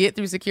after you get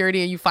through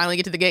security and you finally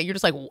get to the gate, you're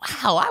just like,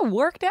 wow, I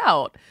worked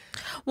out.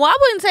 Well, I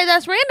wouldn't say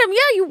that's random.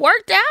 Yeah, you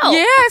worked out.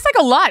 Yeah, it's like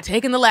a lot.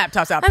 Taking the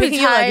laptops out,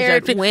 picking your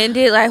luggage up.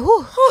 Winded, like,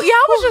 whew. Yeah,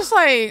 I was just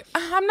like,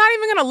 I'm not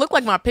even going to look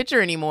like my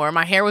picture anymore.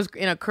 My hair was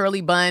in a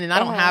curly bun, and I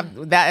don't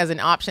have that as an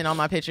option on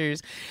my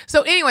pictures.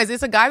 So anyways,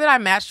 it's a guy that I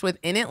matched with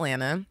in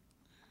Atlanta.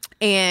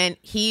 And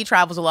he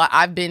travels a lot.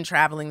 I've been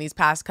traveling these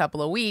past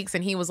couple of weeks.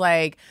 And he was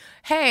like,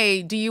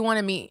 hey, do you want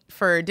to meet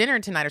for dinner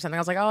tonight or something? I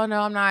was like, oh,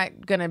 no, I'm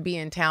not going to be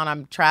in town.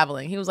 I'm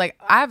traveling. He was like,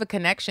 I have a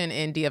connection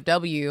in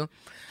DFW.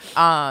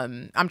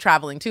 I'm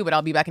traveling too, but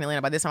I'll be back in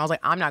Atlanta by this time. I was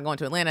like, I'm not going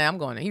to Atlanta. I'm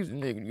going to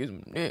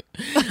Houston.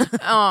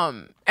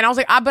 And I was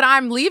like, but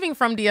I'm leaving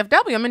from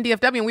DFW. I'm in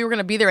DFW, and we were going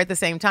to be there at the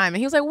same time. And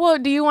he was like, well,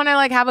 do you want to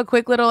like have a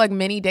quick little like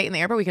mini date in the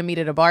airport? We can meet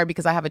at a bar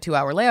because I have a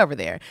 2-hour layover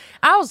there.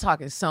 I was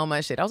talking so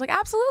much shit. I was like,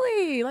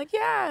 absolutely. Like,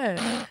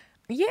 yeah.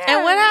 Yeah.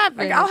 And what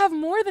happened? Like, I'll have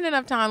more than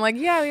enough time. Like,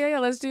 yeah,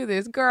 let's do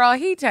this. Girl,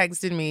 he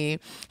texted me.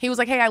 He was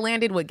like, hey, I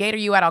landed. What gate are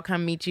you at? I'll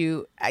come meet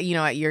you, at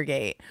your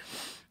gate.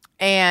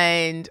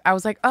 And I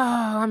was like, oh,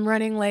 I'm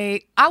running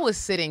late. I was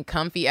sitting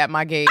comfy at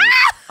my gate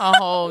a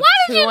whole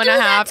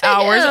 2.5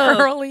 hours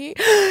early.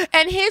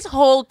 And his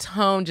whole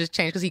tone just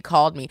changed because he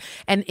called me.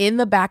 And in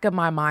the back of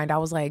my mind, I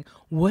was like,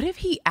 what if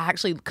he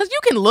actually, because you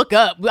can look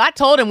up. I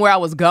told him where I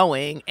was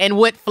going and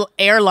what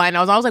airline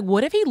I was on. I was like,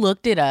 what if he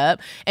looked it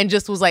up and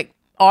just was like,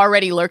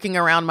 already lurking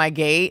around my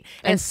gate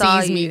and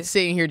sees me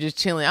sitting here just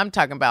chilling. I'm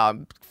talking about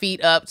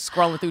feet up,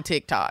 scrolling through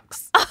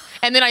TikToks.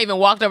 And then I even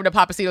walked over to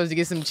Papacitos to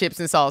get some chips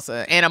and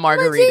salsa and a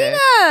margarita. Medina.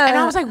 And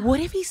I was like, what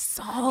if he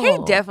saw? He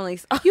definitely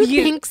saw. You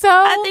think so?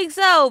 I think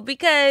so,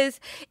 because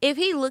if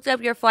he looked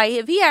up your flight,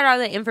 if he had all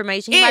that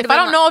information, I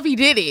don't know if he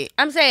did it.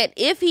 I'm saying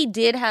if he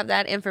did have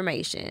that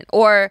information,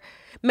 or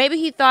maybe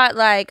he thought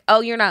like,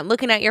 oh, you're not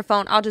looking at your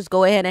phone, I'll just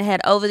go ahead and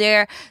head over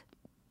there.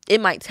 It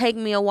might take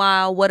me a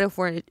while. What if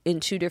we're in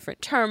 2 different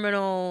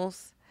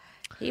terminals?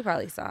 He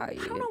probably saw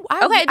you. I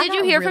don't know. Did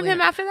you hear from him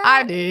after that?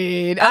 I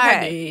did. Okay.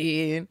 I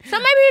did. So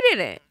maybe he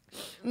didn't.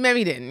 Maybe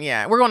he didn't.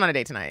 Yeah. We're going on a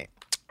date tonight.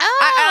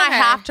 Oh, I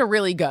have to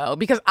really go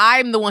because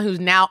I'm the one who's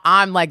now,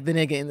 I'm like the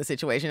nigga in the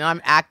situation.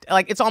 I'm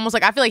like, it's almost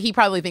like, I feel like he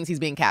probably thinks he's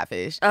being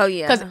catfished. Oh,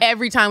 yeah. Because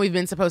every time we've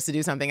been supposed to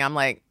do something, I'm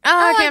like,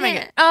 I can't make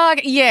it. Oh,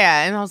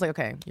 yeah. And I was like,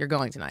 okay, you're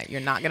going tonight.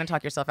 You're not going to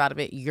talk yourself out of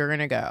it. You're going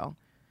to go.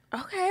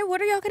 Okay.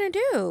 What are y'all going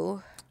to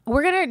do?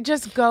 We're going to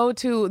just go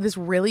to this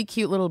really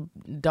cute little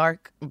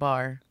dark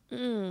bar.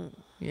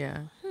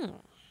 Yeah.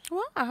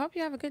 Well, I hope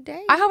you have a good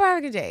day. I hope I have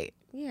a good date.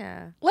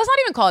 Yeah. Let's not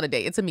even call it a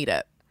date. It's a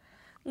meetup.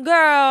 Girl.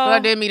 But I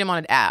did meet him on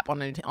an app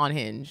on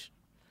Hinge.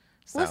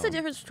 So. What's the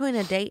difference between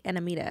a date and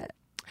a meetup?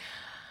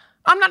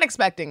 I'm not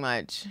expecting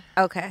much.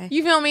 Okay.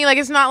 You feel me? Like,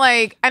 it's not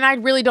like, and I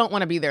really don't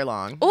want to be there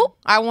long. Ooh.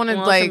 I want to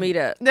like, a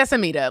meetup. That's a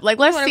meetup. Like,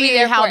 let's see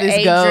how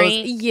this goes.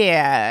 Drink?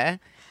 Yeah.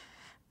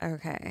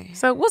 Okay.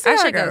 So we'll see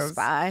how it goes. Go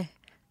spy.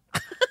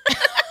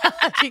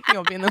 You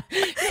gonna be in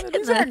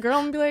the girl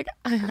and be like,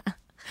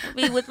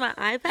 be with my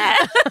iPad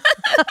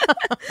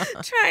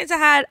trying to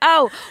hide.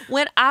 Oh,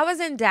 when I was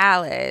in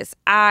Dallas, so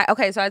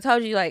I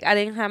told you like I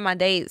didn't have my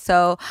date,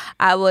 so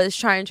I was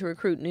trying to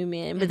recruit new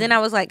men, but then I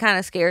was like kind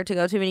of scared to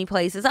go too many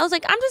places. I was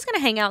like, I'm just gonna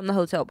hang out in the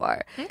hotel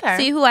bar,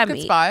 see who I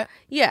meet. Spot.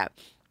 Yeah.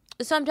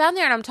 So I'm down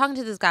there and I'm talking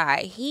to this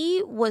guy.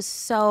 He was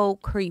so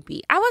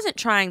creepy. I wasn't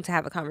trying to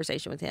have a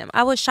conversation with him.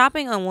 I was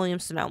shopping on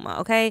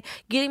Williams-Sonoma, okay?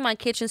 Getting my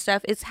kitchen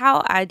stuff. It's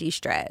how I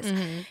de-stress.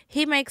 Mm-hmm.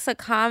 He makes a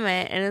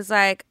comment and it's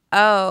like,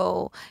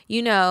 oh,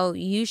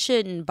 you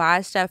shouldn't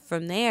buy stuff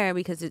from there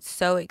because it's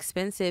so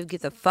expensive.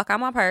 Get the fuck out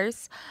my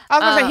purse. I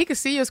was going to say, he could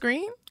see your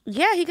screen?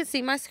 Yeah, he could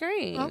see my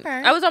screen. Okay.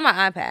 I was on my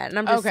iPad and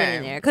I'm just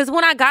sitting there. Because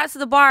when I got to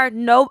the bar,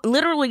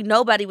 literally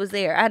nobody was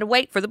there. I had to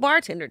wait for the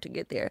bartender to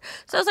get there.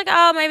 So I was like,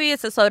 oh, maybe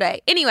it's a slow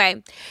day.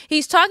 Anyway,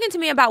 he's talking to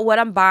me about what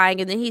I'm buying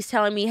and then he's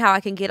telling me how I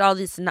can get all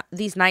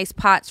these nice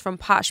pots from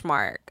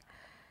Poshmark.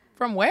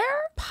 From where?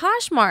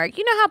 Poshmark.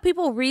 You know how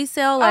people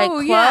resell like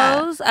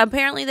clothes? Yeah.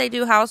 Apparently they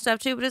do house stuff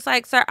too, but it's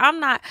like, sir, I'm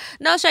not,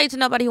 no shade to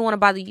nobody who want to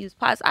buy the used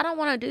pots. I don't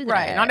want to do that.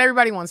 Right. Not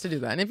everybody wants to do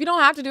that. And if you don't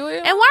have to do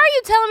it. And why are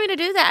you telling me to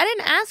do that? I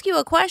didn't ask you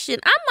a question.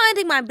 I'm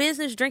minding my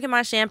business, drinking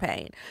my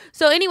champagne.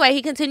 So anyway,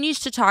 he continues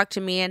to talk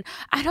to me and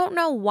I don't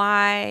know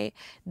why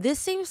this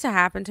seems to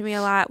happen to me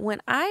a lot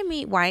when I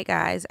meet white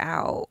guys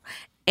out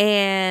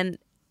and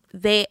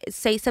they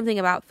say something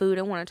about food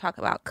and want to talk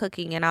about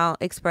cooking, and I'll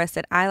express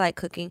that I like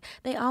cooking,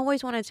 they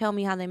always want to tell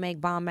me how they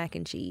make bomb mac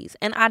and cheese,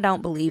 and I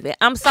don't believe it.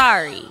 I'm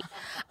sorry.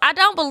 I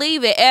don't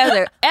believe it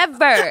ever.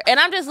 And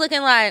I'm just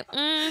looking like,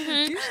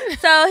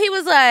 So he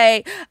was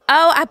like,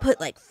 oh, I put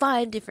like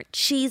 5 different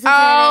cheeses in it.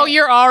 Oh,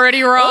 you're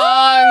already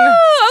wrong.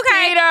 Ooh,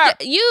 okay.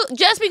 You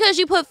just because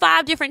you put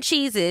 5 different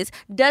cheeses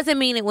doesn't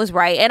mean it was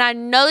right. And I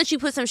know that you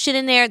put some shit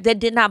in there that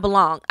did not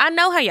belong. I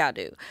know how y'all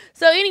do.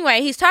 So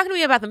anyway, he's talking to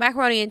me about the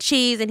macaroni and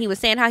cheese, and he was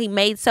saying how he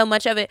made so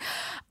much of it.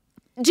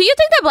 Do you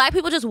think that black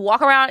people just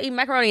walk around eating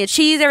macaroni and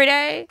cheese every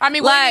day? I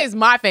mean, it is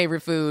my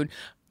favorite food.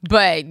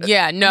 But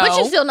yeah, no. But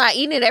you're still not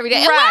eating it every day.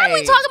 And why are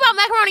we talking about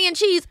macaroni and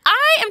cheese?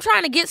 I am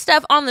trying to get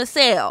stuff on the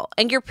sale,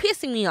 and you're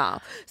pissing me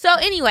off. So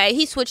anyway,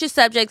 he switches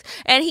subjects,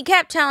 and he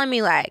kept telling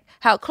me like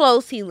how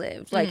close he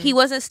lived. Like he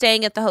wasn't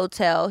staying at the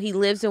hotel. He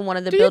lives in one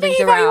of the buildings around. Do you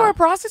think he thought you were a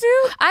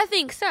prostitute? I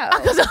think so.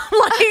 Because I'm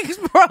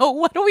like, bro,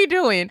 what are we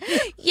doing?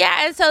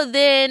 Yeah, and so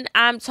then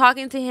I'm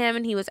talking to him,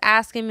 and he was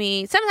asking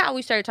me. Somehow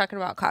we started talking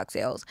about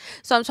cocktails.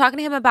 So I'm talking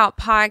to him about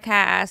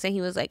podcasts, and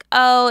he was like,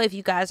 "Oh, if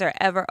you guys are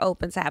ever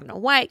open to having a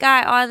white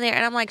guy on there,"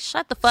 and I'm like,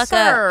 shut the fuck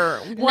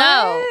up. What?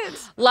 No,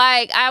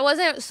 like I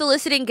wasn't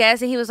soliciting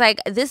guests, and he was like,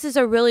 this is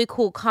a really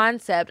cool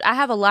concept. I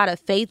have a lot of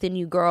faith in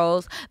you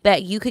girls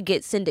that you could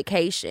get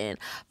syndication.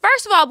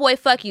 First of all, boy,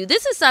 fuck you.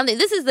 This is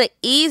the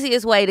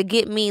easiest way to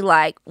get me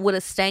like with a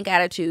stank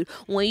attitude.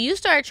 When you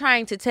start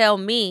trying to tell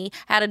me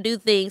how to do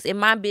things in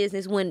my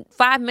business when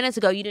 5 minutes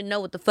ago you didn't know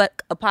what the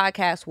fuck a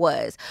podcast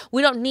was.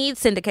 We don't need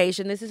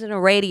syndication. This isn't a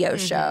radio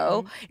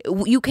show.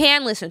 You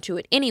can listen to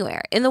it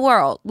anywhere in the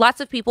world.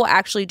 Lots of people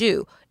actually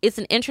do. It's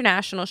an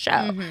international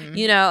show,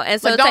 you know?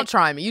 And so like, don't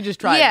try me. You just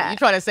try me. You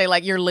try to say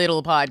like your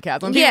little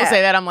podcast. When people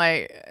say that, I'm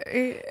like,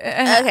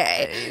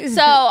 okay.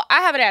 So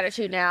I have an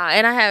attitude now,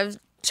 and I have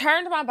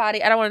turned my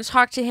body. I don't want to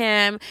talk to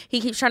him.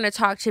 He keeps trying to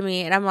talk to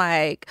me, and I'm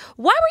like,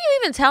 why were you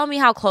even telling me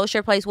how close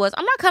your place was?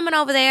 I'm not coming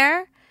over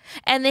there.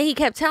 And then he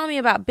kept telling me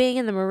about being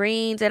in the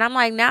Marines, and I'm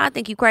like, nah, I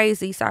think you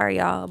crazy. Sorry,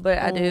 y'all, but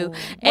I do. Was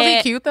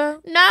he cute though?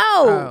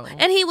 No.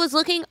 And he was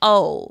looking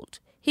old.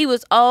 He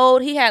was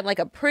old. He had like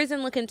a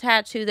prison-looking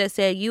tattoo that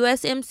said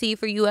USMC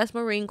for U.S.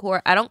 Marine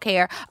Corps. I don't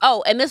care.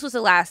 Oh, and this was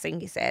the last thing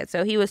he said.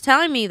 So he was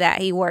telling me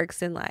that he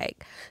works in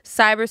like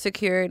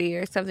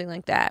cybersecurity or something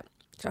like that.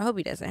 So I hope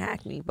he doesn't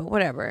hack me, but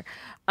whatever.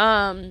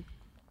 But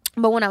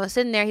when I was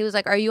sitting there, he was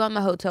like, are you on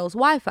the hotel's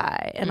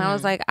Wi-Fi? And I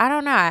was like, I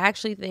don't know. I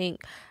actually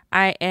think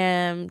I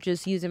am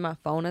just using my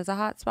phone as a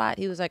hotspot.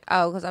 He was like,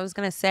 oh, because I was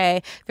going to say,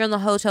 if you're on the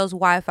hotel's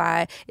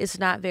Wi-Fi, it's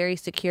not very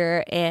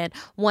secure. And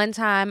one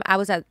time I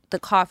was at the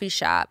coffee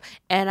shop,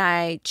 and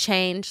I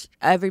changed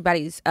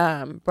everybody's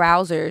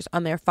browsers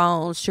on their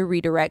phones to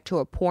redirect to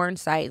a porn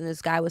site. And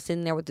this guy was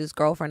sitting there with his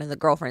girlfriend, and the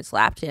girlfriend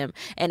slapped him.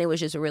 And it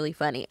was just really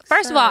funny.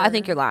 First of all, I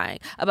think you're lying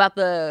about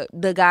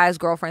the guy's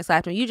girlfriend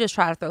slapped him. You just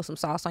try to throw some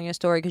sauce on your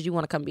story because you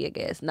want to come be a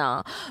guest.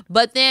 No.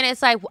 But then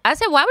it's like, I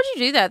said, why would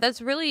you do that?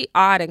 That's really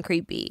odd and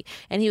creepy.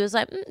 And he was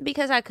like,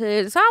 because I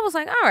could. So I was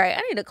like, all right,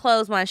 I need to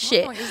close my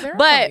shit. Like, is there a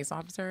police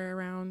officer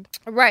around?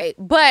 Right.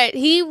 But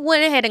he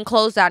went ahead and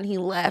closed out, and he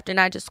left, and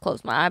I just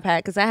closed my iPad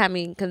because that had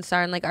me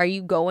concerned. Like, are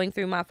you going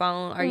through my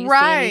phone? Are you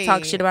seeing me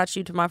talk shit about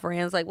you to my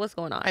friends? Like, what's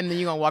going on? And then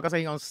you're going to walk outside,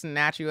 you're going to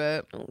snatch you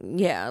up?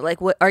 Yeah. Like,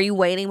 what? Are you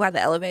waiting by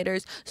the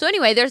elevators? So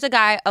anyway, there's a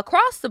guy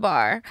across the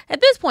bar. At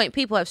this point,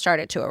 people have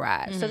started to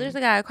arrive. So there's a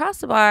guy across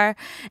the bar,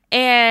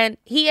 and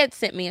he had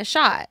sent me a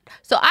shot.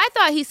 So I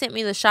thought he sent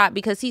me the shot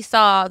because he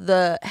saw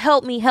the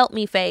help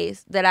me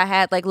face that I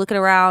had, like looking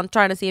around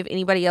trying to see if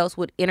anybody else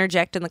would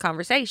interject in the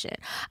conversation.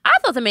 I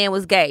thought the man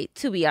was gay,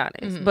 to be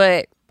honest,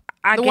 but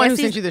I guess the one who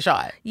sent you the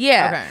shot.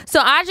 Yeah. Okay.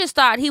 So I just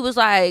thought he was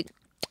like,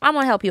 I'm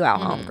gonna help you out,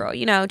 homegirl,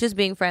 you know, just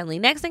being friendly.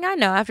 Next thing I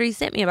know, after he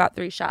sent me about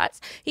 3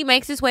 shots, he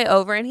makes his way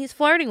over and he's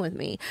flirting with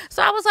me.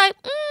 So I was like,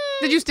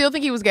 Did you still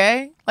think he was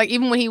gay? Like,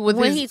 even when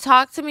he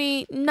talked to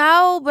me,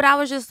 no, but I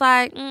was just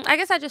like, I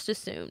guess I just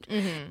assumed.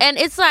 And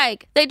it's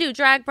like, they do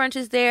drag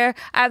brunches there.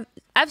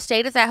 I've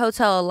stayed at that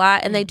hotel a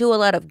lot, and they do a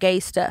lot of gay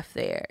stuff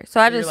there. So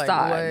I just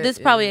thought, this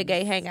is probably a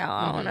gay hangout.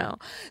 I don't know.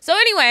 So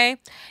anyway,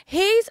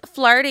 he's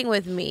flirting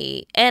with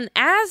me, and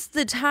as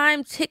the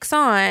time ticks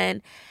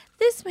on,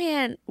 this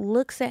man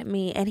looks at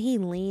me, and he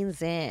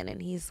leans in,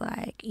 and he's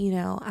like, you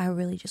know, I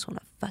really just want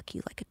to fuck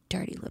you like a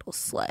dirty little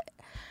slut.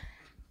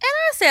 And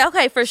I said,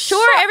 okay, for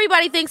sure,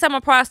 everybody thinks I'm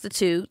a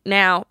prostitute.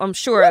 Now, I'm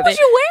sure of it. What was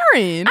you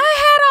wearing?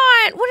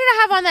 I had on, what did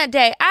I have on that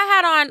day? I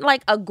had on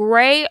like a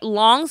gray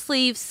long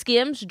sleeve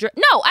Skims dress.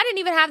 No, I didn't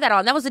even have that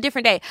on. That was a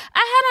different day.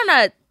 I had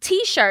on a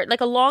t-shirt, like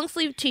a long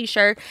sleeve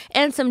t-shirt,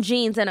 and some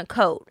jeans and a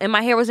coat. And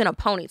my hair was in a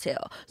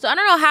ponytail. So I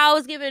don't know how I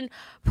was given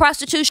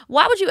prostitution.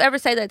 Why would you ever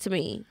say that to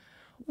me?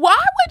 Why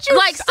would you?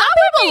 Like, some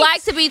people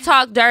like to be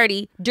talked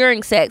dirty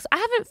during sex. I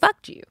haven't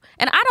fucked you,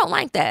 and I don't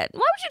like that. Why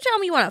would you tell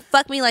me you want to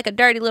fuck me like a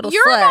dirty little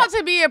You're slut? about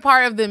to be a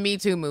part of the Me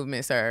Too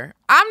movement, sir.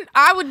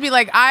 I would be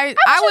like, I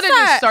would have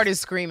just started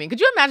screaming. Could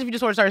you imagine if you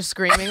just started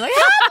screaming? Like,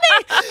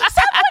 help me!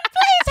 Someone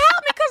please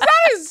help me, because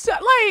that is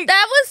Like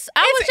I was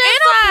just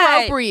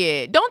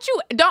inappropriate.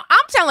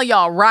 I'm telling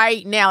y'all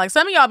right now, like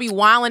some of y'all be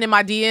wilding in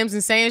my DMs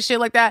and saying shit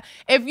like that.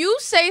 If you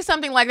say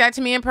something like that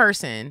to me in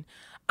person,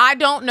 I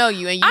don't know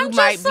you and you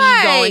might be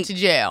going to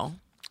jail.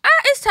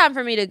 It's time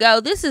for me to go.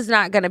 This is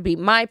not going to be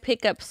my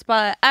pickup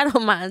spot. I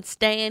don't mind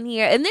staying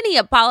here. And then he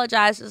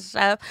apologized and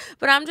stuff.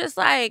 But I'm just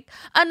like,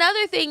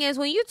 another thing is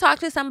when you talk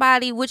to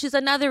somebody, which is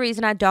another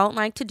reason I don't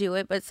like to do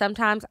it, but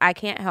sometimes I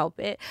can't help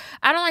it.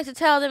 I don't like to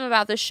tell them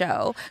about the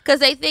show because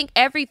they think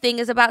everything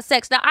is about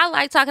sex. Now, I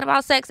like talking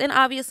about sex and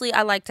obviously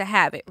I like to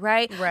have it,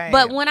 right? Right.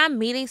 But when I'm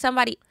meeting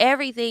somebody,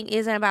 everything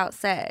isn't about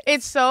sex.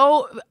 It's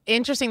so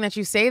interesting that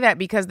you say that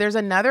because there's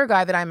another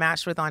guy that I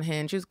matched with on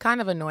Hinge who's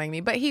kind of annoying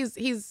me, but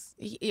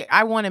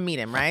I want to meet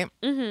him, right?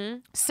 Mm-hmm.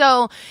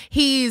 So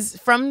he's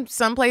from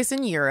someplace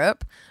in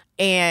Europe,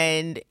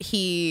 and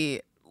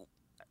he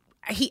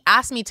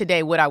asked me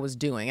today what I was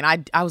doing,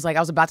 and I was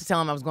about to tell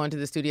him I was going to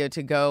the studio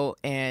to go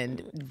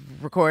and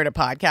record a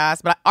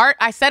podcast, but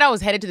I said I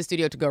was headed to the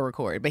studio to go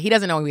record, but he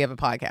doesn't know we have a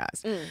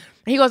podcast.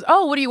 He goes,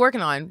 "Oh, what are you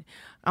working on?"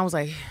 I was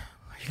like,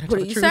 what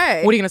do you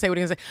say? What are you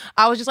gonna say?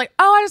 I was just like,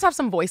 oh, I just have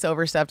some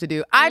voiceover stuff to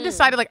do. I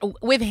decided like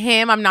with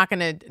him, I'm not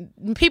gonna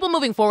people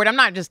moving forward. I'm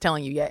not just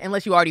telling you yet,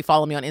 unless you already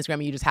follow me on Instagram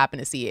and you just happen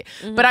to see it.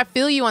 But I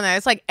feel you on that.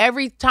 It's like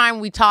every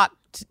time we talk,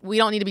 we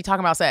don't need to be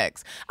talking about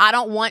sex. I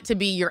don't want to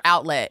be your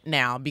outlet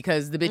now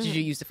because the bitches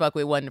you used to fuck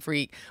with wasn't a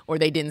freak or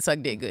they didn't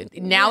suck dick good.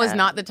 Now is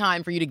not the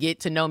time for you to get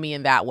to know me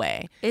in that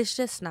way. It's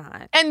just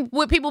not. And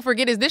what people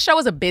forget is this show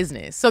is a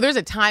business, so there's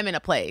a time and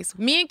a place.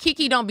 Me and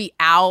Kiki don't be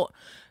out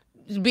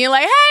being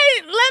like,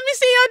 hey, let me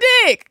see your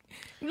dick.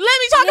 Let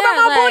me talk about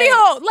my booty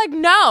hole. Like,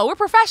 no, we're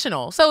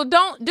professional. So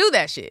don't do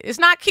that shit. It's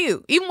not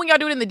cute. Even when y'all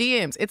do it in the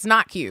DMs, it's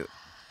not cute.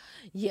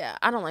 Yeah,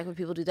 I don't like when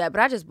people do that,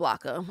 but I just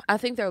block them. I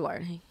think they're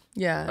learning.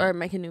 Yeah. Or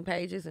making new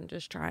pages and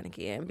just trying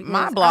again.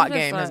 My block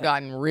game has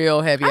gotten real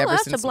heavy ever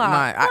since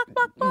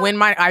when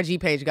my IG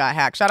page got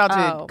hacked. Shout out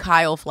to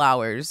Kyle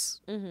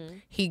Flowers.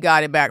 He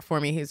got it back for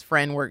me. His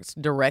friend works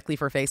directly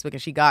for Facebook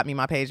and she got me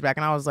my page back.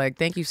 And I was like,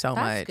 thank you so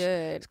much. That's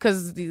good.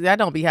 Because that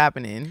don't be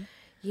happening.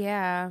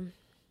 Yeah.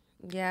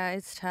 Yeah,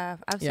 it's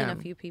tough. I've seen a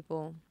few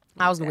people.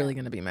 I was really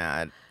going to be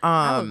mad.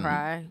 I would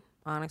cry,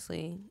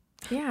 honestly.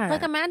 Yeah.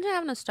 Like, imagine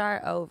having to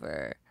start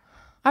over.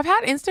 I've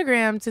had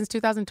Instagram since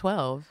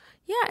 2012.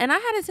 Yeah, and I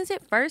had it since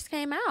it first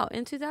came out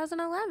in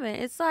 2011.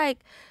 It's like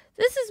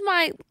this is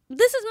my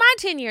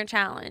 10-year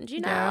challenge, you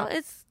know? Yeah.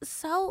 It's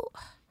so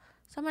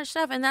much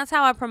stuff, and that's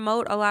how I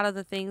promote a lot of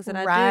the things that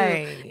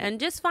I do. And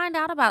just find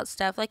out about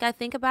stuff. Like, I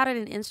think about it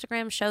and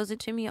Instagram shows it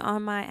to me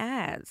on my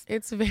ads.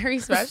 It's very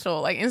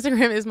special. Like,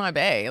 Instagram is my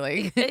bae.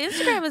 Like,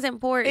 Instagram is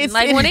important.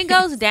 Like, when it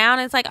goes down,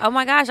 it's like, oh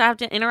my gosh, I have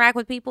to interact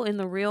with people in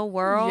the real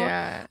world.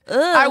 Yeah. Ugh,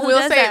 I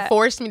will say it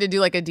forced me to do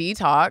like a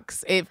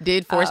detox. It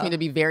did force me to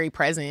be very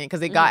present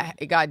because it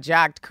got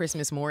jacked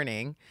Christmas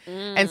morning.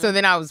 And so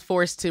then I was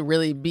forced to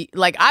really be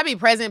like, I be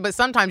present, but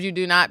sometimes you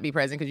do not be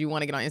present because you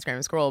want to get on Instagram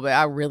and scroll. But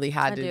I really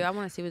had to. I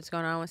want to see what's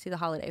going on. I want to see the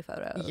holiday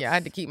photos. Yeah, I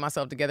had to keep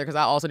myself together because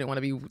I also didn't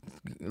want to be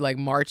like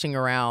marching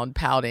around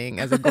pouting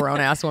as a grown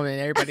ass woman.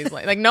 Everybody's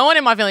like no one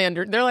in my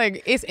family they're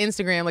like, it's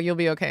Instagram, like you'll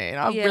be okay. And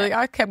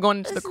I kept going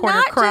into the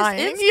corner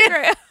crying.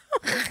 Yeah.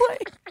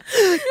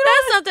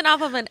 That's something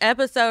off of an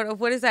episode of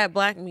what is that,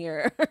 Black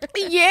Mirror? Yeah, like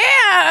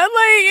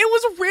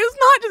it's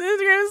not just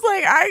Instagram. It's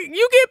like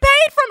you get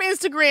paid from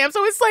Instagram,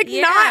 so it's like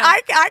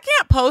I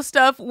can't post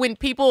stuff when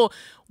people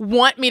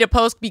want me to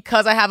post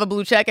because I have a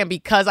blue check and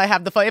because I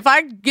have the phone. If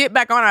I get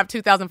back on, I have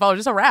 2,000 followers.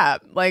 Just a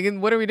wrap. Like,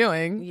 what are we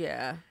doing?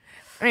 Yeah.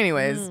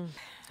 Anyways,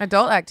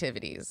 adult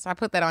activities. I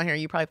put that on here.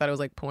 You probably thought it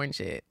was like porn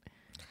shit.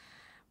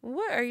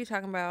 What are you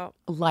talking about?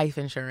 Life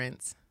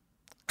insurance.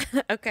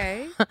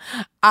 Okay.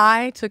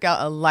 I took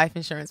out a life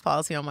insurance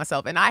policy on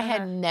myself, and I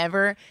had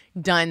never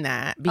done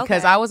that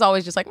because I was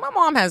always just like, my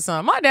mom has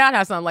some, my dad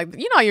has some. Like,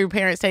 you know, your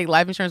parents take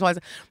life insurance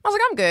policy. I was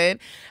like, I'm good.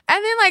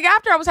 And then like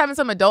after I was having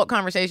some adult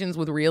conversations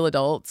with real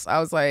adults, I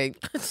was like,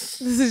 this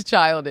is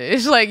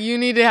childish. Like, you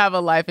need to have a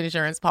life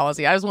insurance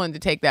policy. I just wanted to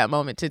take that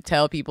moment to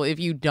tell people, if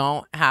you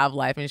don't have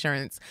life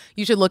insurance,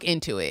 you should look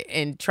into it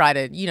and try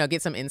to, you know,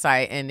 get some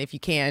insight. And if you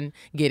can,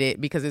 get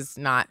it, because it's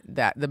not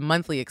that the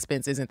monthly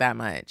expense isn't that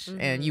much.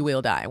 And you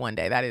will die one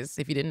day. That is,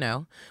 if you didn't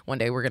know, one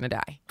day we're gonna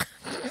die.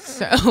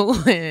 So,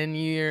 and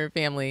your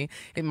family,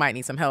 it might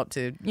need some help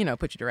to, you know,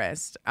 put you to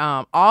rest.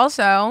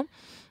 Also,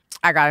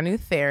 I got a new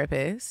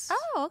therapist.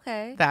 Oh,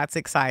 okay. That's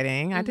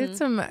exciting. I did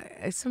some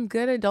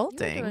good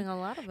adulting. You're doing a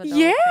lot of adulting.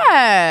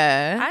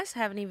 Yeah. I just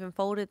haven't even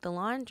folded the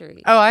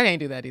laundry. Oh, I didn't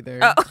do that either.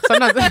 Oh.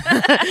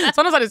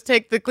 Sometimes I just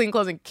take the clean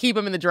clothes and keep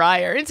them in the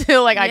dryer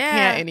until like I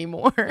can't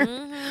anymore.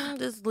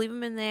 Just leave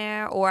them in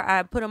there, or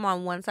I put them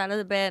on one side of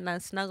the bed and I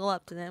snuggle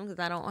up to them because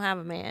I don't have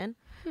a man.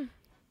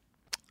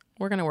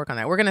 We're going to work on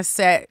that. We're going to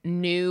set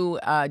new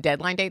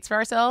deadline dates for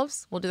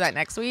ourselves. We'll do that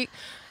next week.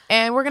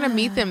 And we're going to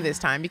meet them this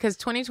time because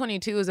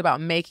 2022 is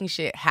about making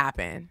shit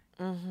happen.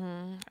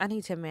 I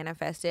need to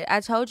manifest it.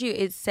 I told you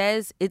it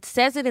says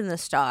it in the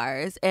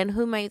stars. And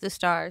who made the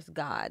stars?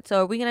 God.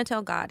 So are we going to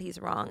tell God he's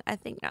wrong? I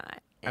think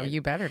not. Oh,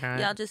 you better not.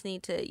 Y'all just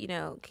need to,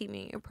 keep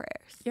me in your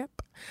prayers. Yep.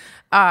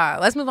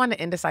 Let's move on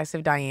to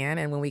Indecisive Diane.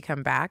 And when we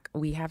come back,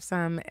 we have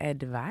some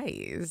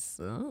advice.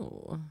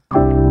 Ooh.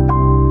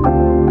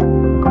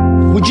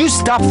 Would you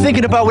stop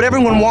thinking about what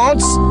everyone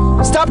wants?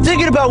 Stop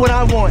thinking about what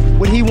I want,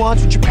 what he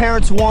wants, what your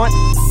parents want.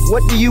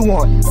 What do you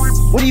want?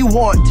 What do you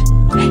want?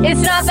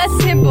 It's not that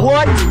simple.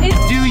 What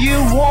do you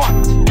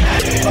want?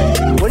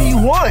 What do you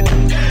want?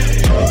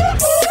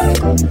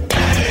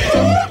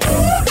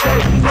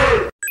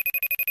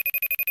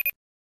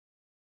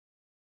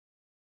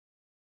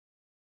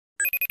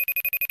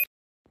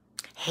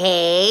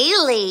 Hey,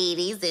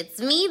 ladies, it's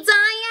me,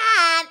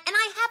 Diane, and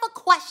I have a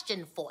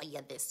question for you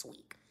this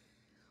week.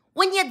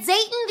 When you're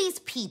dating these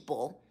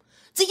people,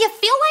 do you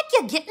feel like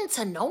you're getting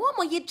to know them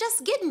or you're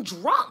just getting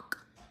drunk?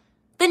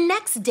 The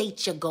next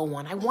date you go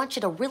on, I want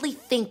you to really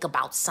think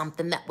about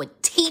something that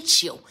would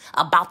teach you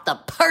about the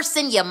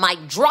person you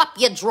might drop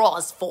your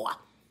drawers for.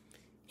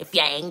 If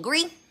you're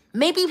angry,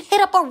 maybe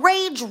hit up a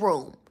rage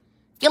room.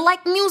 If you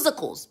like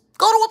musicals,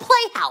 go to a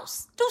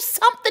playhouse. Do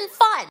something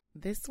fun.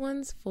 This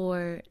one's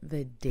for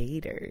the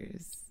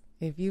daters.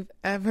 If you've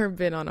ever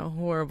been on a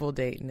horrible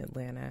date in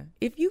Atlanta,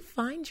 if you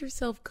find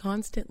yourself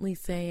constantly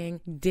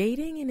saying,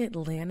 dating in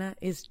Atlanta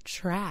is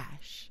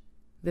trash,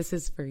 this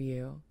is for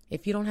you.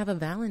 If you don't have a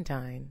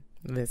Valentine,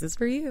 this is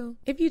for you.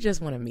 If you just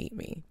want to meet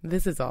me,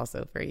 this is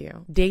also for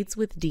you. Dates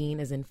with Dean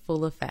is in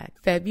full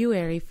effect.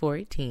 February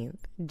 14th,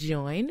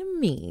 join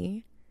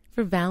me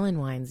for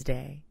Valentine's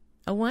Day,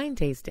 a wine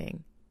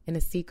tasting in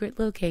a secret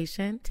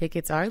location.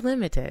 Tickets are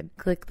limited.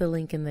 Click the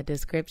link in the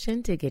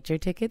description to get your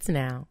tickets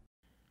now.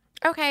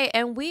 Okay,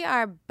 and we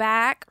are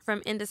back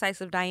from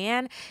Indecisive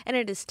Diane, and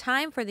it is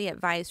time for the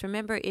advice.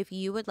 Remember, if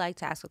you would like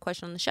to ask a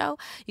question on the show,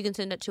 you can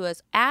send it to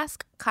us,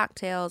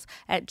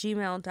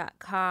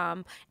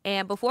 askcocktails@gmail.com.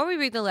 And before we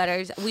read the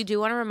letters, we do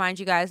want to remind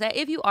you guys that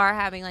if you are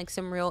having like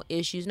some real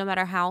issues, no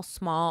matter how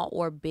small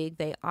or big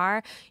they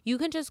are, you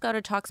can just go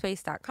to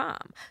Talkspace.com.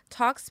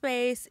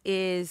 Talkspace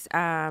is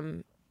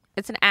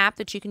it's an app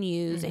that you can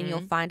use, and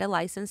you'll find a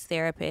licensed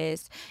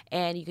therapist,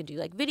 and you can do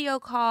like video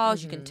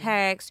calls, you can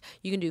text,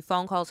 you can do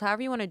phone calls,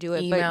 however you want to do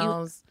it.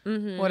 Emails,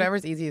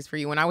 whatever's easiest for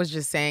you. When I was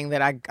just saying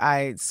that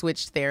I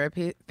switched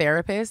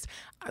therapist,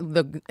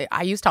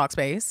 I use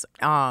Talkspace.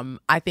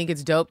 I think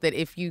it's dope that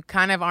if you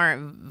kind of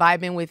aren't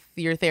vibing with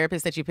your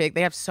therapist that you pick,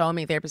 they have so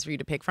many therapists for you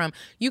to pick from.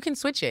 You can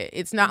switch it.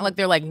 It's not like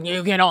they're like,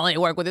 you can only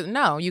work with it.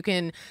 No, you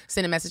can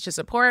send a message to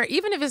support.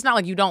 Even if it's not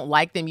like you don't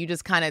like them, you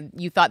just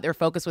you thought their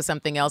focus was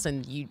something else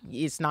and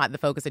it's not the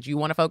focus that you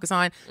want to focus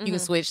on. You can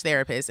switch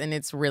therapists, and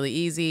it's really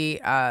easy.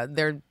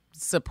 Their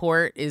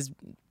support is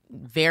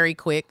very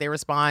quick. They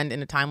respond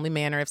in a timely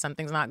manner if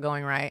something's not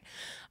going right.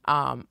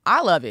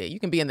 I love it. You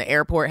can be in the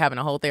airport having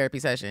a whole therapy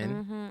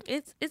session.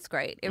 It's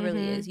great. It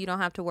really is. You don't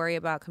have to worry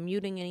about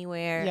commuting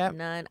anywhere. Yep.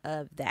 None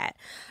of that.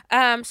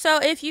 So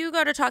if you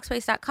go to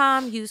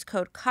Talkspace.com, use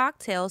code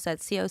COCKTAILS,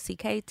 that's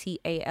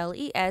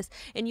COCKTALES,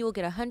 and you will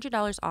get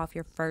 $100 off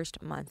your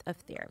first month of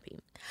therapy.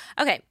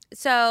 Okay,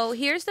 so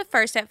here's the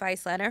first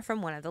advice letter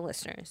from one of the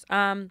listeners.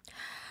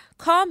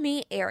 Call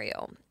me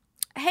Ariel.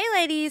 Hey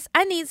ladies,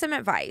 I need some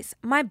advice.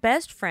 My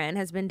best friend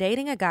has been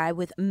dating a guy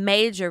with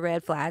major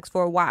red flags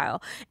for a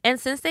while, and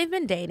since they've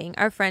been dating,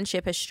 our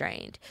friendship has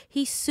strained.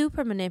 He's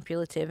super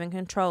manipulative and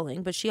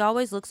controlling, but she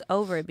always looks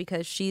over it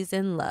because she's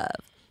in love.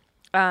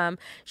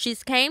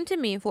 She's came to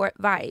me for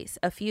advice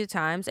a few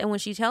times, and when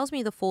she tells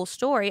me the full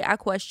story, I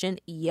question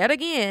yet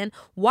again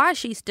why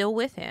she's still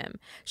with him.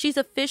 She's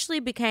officially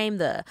became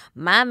the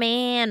my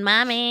man.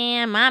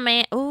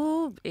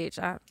 Ooh, bitch,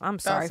 I'm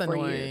sorry That's for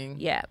annoying.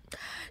 you. Yeah,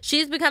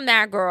 she's become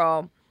that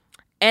girl,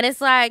 and it's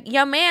like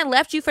your man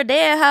left you for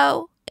dead,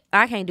 hoe.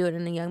 I can't do it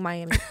in a Young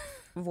Miami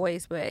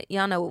voice, but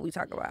y'all know what we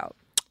talk about.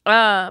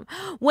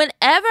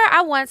 Whenever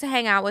I want to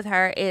hang out with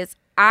her,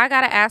 I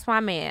gotta ask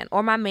my man,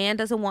 or my man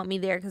doesn't want me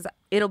there because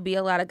it'll be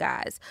a lot of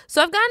guys.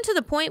 So I've gotten to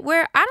the point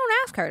where I don't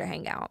ask her to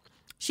hang out.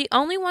 She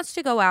only wants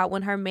to go out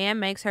when her man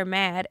makes her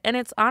mad, and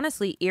it's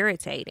honestly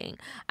irritating.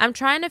 I'm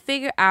trying to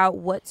figure out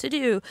what to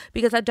do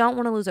because I don't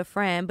want to lose a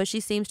friend, but she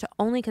seems to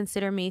only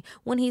consider me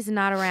when he's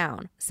not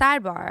around.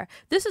 Sidebar,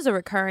 this is a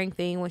recurring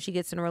thing when she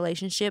gets in a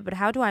relationship, but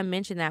how do I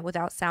mention that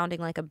without sounding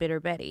like a bitter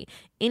Betty?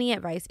 Any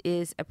advice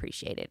is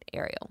appreciated.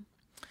 Ariel.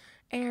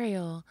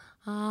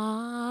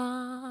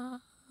 I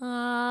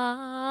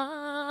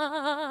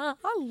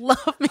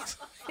love me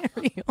some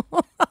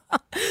Ariel.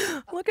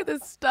 Look at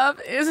this stuff.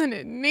 Isn't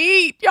it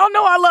neat? Y'all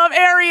know I love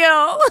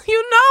Ariel.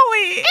 You know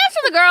it. Answer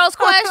the girl's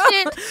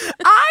question.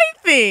 I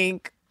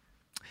think,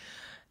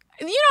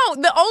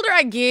 the older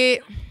I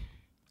get,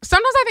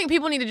 sometimes I think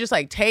people need to just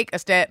like take a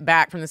step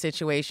back from the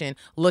situation,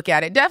 look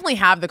at it, definitely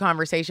have the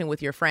conversation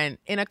with your friend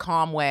in a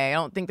calm way. I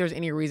don't think there's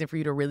any reason for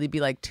you to really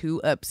be like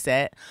too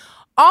upset,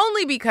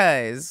 only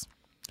because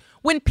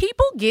when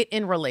people get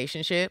in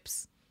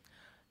relationships,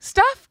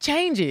 stuff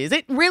changes.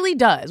 It really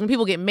does. When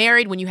people get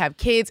married, when you have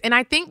kids. And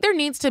I think there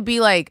needs to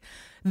be like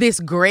this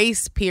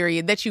grace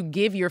period that you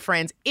give your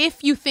friends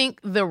if you think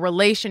the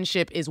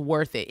relationship is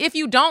worth it. If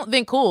you don't,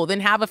 then cool,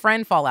 then have a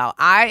friend fallout.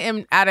 I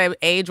am at an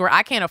age where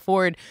I can't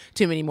afford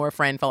too many more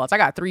friend fallouts. I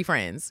got 3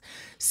 friends.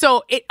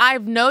 So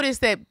I've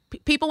noticed that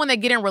people, when they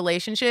get in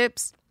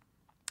relationships,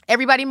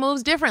 everybody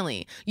moves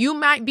differently. You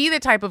might be the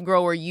type of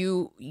girl where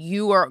you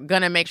are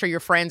going to make sure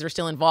your friends are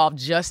still involved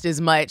just as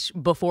much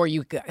before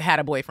you had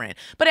a boyfriend.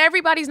 But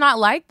everybody's not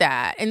like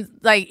that. And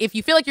like, if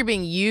you feel like you're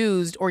being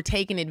used or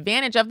taken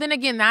advantage of, then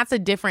again, that's a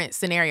different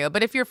scenario.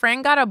 But if your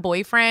friend got a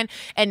boyfriend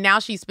and now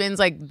she spends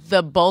like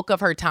the bulk of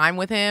her time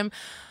with him,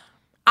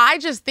 I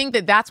just think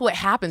that that's what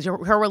happens. Your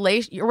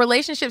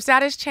relationship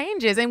status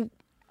changes. And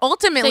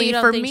ultimately, so you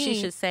don't for think me,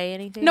 she should say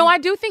anything? No, I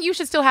do think you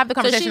should still have the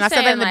conversation. I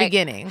said that in the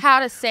beginning.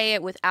 How to say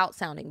it without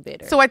sounding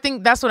bitter. So I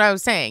think that's what I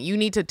was saying. You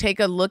need to take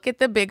a look at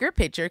the bigger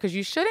picture because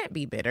you shouldn't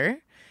be bitter.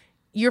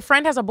 Your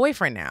friend has a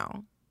boyfriend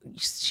now.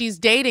 She's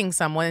dating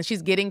someone and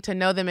she's getting to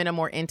know them in a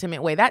more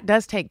intimate way. That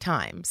does take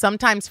time.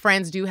 Sometimes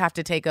friends do have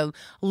to take a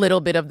little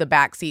bit of the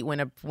backseat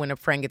when a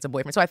friend gets a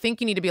boyfriend. So I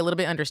think you need to be a little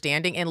bit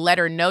understanding and let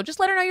her know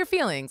your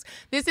feelings.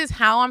 This is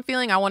how I'm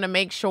feeling. I want to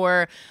make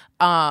sure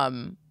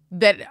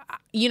that,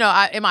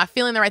 am I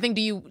feeling the right thing?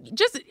 You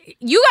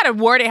got to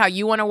word it how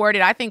you want to word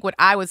it. I think what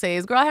I would say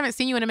is, girl, I haven't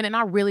seen you in a minute and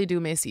I really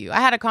do miss you. I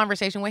had a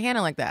conversation with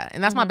Hannah like that.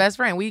 And that's my best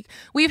friend.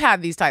 We've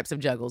had these types of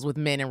juggles with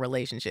men in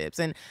relationships.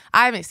 And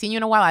I haven't seen you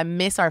in a while. I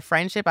miss our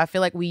friendship. I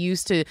feel like we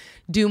used to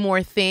do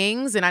more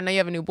things. And I know you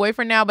have a new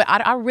boyfriend now, but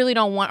I really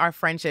don't want our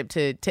friendship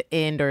to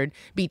end or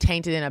be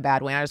tainted in a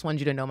bad way. I just want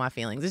you to know my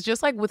feelings. It's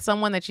just like with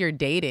someone that you're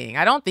dating.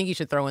 I don't think you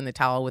should throw in the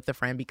towel with the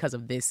friend because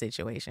of this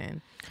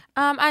situation.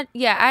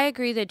 I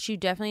agree that you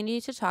definitely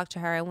need to talk to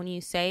her, and when you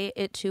say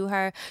it to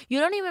her, you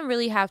don't even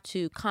really have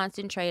to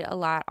concentrate a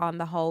lot on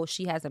the whole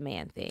she has a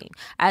man thing.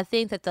 I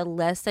think that the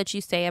less that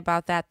you say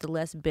about that, the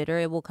less bitter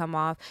it will come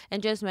off,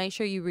 and just make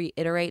sure you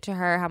reiterate to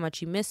her how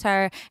much you miss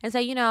her and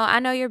say, I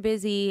know you're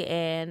busy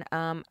and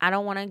I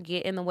don't want to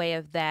get in the way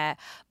of that,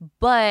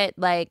 but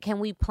like, can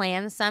we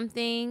plan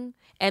something?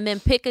 And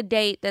then pick a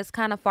date that's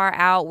kind of far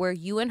out where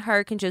you and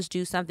her can just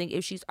do something.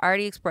 If she's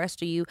already expressed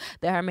to you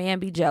that her man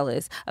be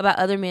jealous about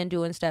other men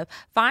doing stuff,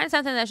 find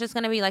something that's just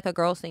going to be like a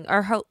girls thing,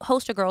 or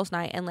host a girls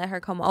night and let her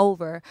come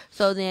over.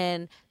 So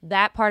then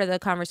that part of the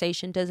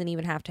conversation doesn't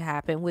even have to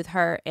happen with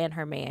her and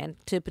her man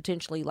to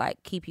potentially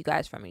like keep you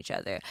guys from each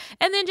other.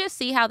 And then just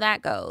see how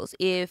that goes.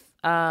 If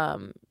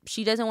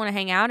she doesn't want to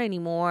hang out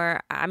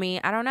anymore, I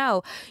mean, I don't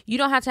know. You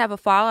don't have to have a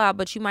fallout,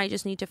 but you might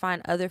just need to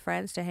find other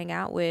friends to hang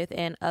out with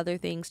and other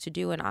things to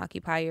do and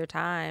occupy your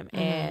time.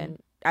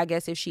 And I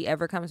guess if she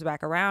ever comes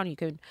back around, you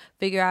can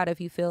figure out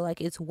if you feel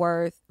like it's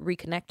worth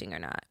reconnecting or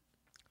not.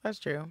 That's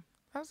true.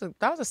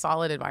 That was a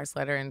solid advice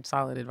letter and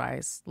solid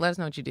advice. Let us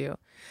know what you do.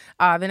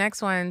 The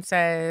next one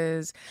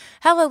says,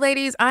 hello,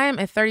 ladies. I am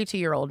a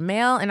 32-year-old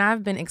male, and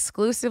I've been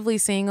exclusively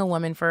seeing a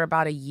woman for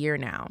about a year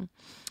now.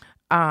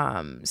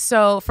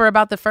 So for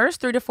about the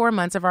first 3 to 4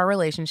 months of our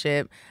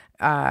relationship,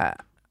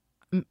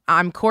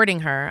 I'm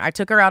courting her. I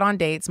took her out on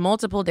dates,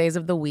 multiple days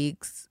of the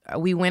weeks.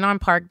 We went on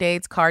park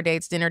dates, car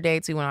dates, dinner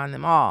dates. We went on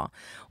them all.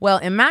 Well,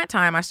 in that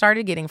time, I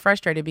started getting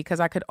frustrated because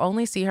I could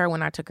only see her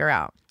when I took her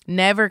out.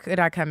 Never could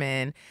I come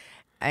in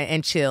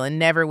and chill, and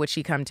never would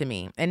she come to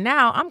me. And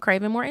now I'm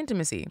craving more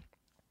intimacy.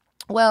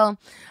 Well,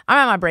 I'm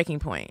at my breaking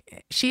point.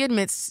 She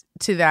admits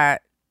to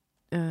that.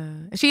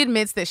 She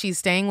admits that she's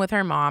staying with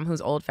her mom,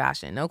 who's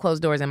old-fashioned. No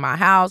closed doors in my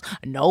house,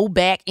 no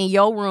back in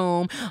your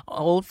room,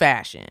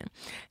 old-fashioned.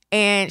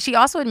 And she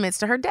also admits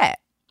to her debt,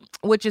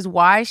 which is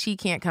why she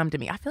can't come to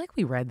me. I feel like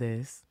we read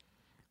this.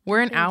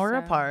 We're an hour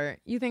apart.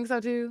 You think so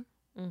too?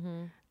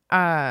 Mm-hmm.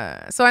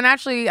 So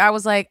naturally, I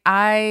was like,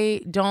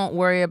 don't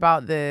worry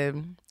about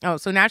the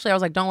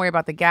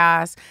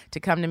gas to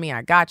come to me.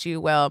 I got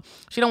you. Well,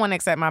 she don't want to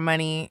accept my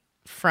money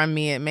from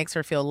me. It makes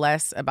her feel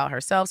less about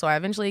herself. So I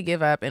eventually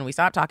give up and we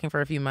stop talking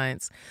for a few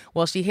months.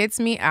 Well, she hits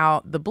me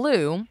out the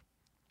blue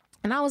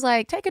and I was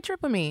like, take a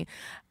trip with me.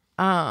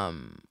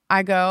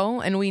 I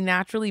go and we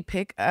naturally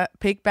pick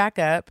back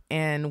up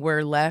and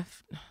we're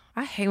left.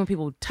 I hate when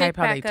people type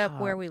how they talk. Pick back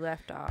up where we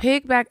left off.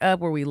 Pick back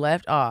up where we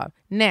left off.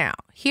 Now,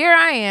 here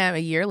I am a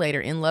year later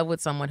in love with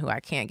someone who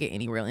I can't get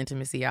any real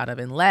intimacy out of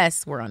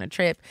unless we're on a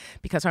trip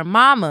because her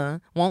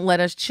mama won't let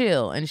us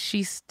chill and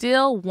she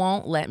still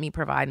won't let me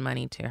provide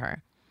money to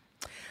her.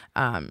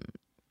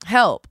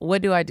 Help.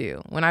 What do I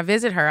do? When I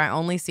visit her, I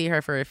only see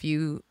her for a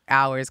few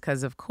hours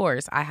because, of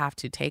course, I have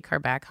to take her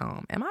back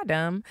home. Am I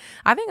dumb?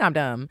 I think I'm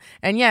dumb.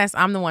 And yes,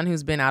 I'm the one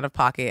who's been out of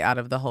pocket out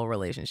of the whole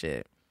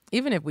relationship.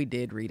 Even if we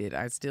did read it,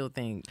 I still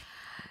think.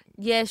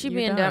 Yeah, she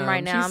being dumb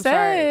right now. She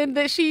said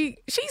that she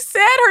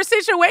said her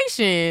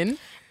situation.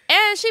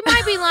 And she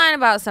might be lying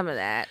about some of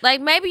that.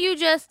 Like, maybe you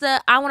just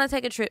I want to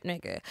take a trip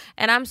nigga.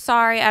 And I'm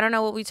sorry, I don't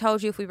know what we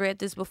told you if we read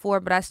this before,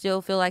 but I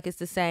still feel like it's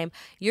the same.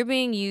 You're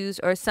being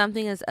used or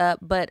something is up.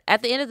 But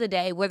at the end of the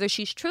day, whether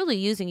she's truly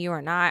using you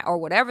or not, or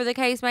whatever the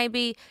case may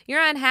be,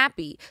 you're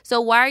unhappy.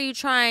 So why are you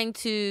trying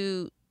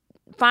to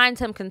find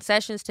some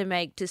concessions to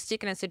make to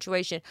stick in a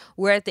situation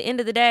where at the end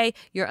of the day,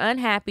 you're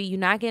unhappy, you're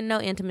not getting no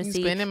intimacy.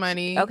 You're spending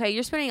money. Okay,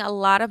 you're spending a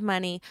lot of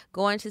money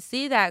going to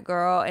see that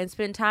girl and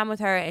spend time with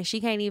her, and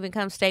she can't even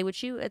come stay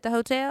with you at the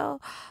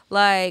hotel,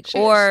 like,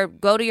 or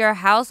go to your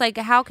house. Like,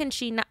 how can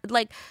she not,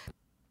 like,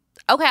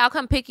 okay, I'll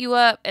come pick you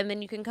up and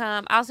then you can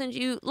come. I'll send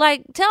you,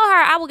 like, tell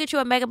her I will get you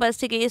a Megabus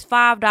ticket. It's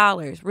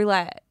 $5.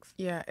 Relax.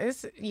 Yeah,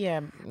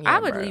 I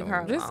would leave her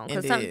alone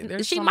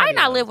because she might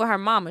not live with her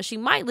mama. She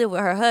might live with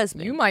her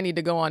husband. You might need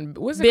to go on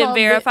Been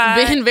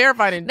Verified. Been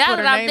Verified. And now put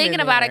that her I'm name thinking in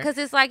about there. it, because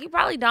it's like you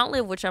probably don't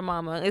live with your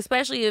mama,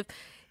 especially if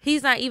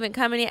he's not even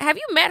coming in. Have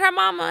you met her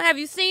mama? Have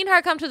you seen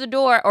her come to the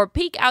door or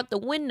peek out the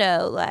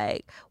window?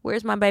 Like,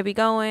 where's my baby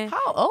going?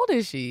 How old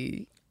is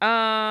she?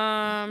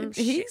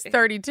 He's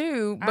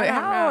 32, but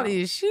how old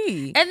is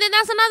she? And then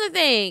that's another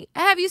thing.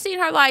 Have you seen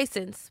her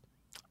license?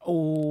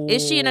 Oh,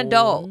 is she an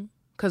adult?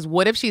 Because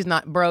what if she's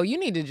not? Bro, you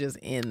need to just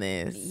end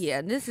this.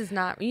 Yeah, this is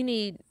not. You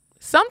need.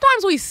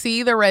 Sometimes we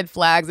see the red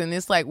flags and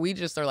it's like we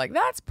just are like,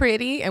 that's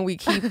pretty, and we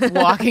keep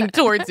walking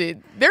towards it.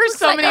 There's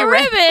so many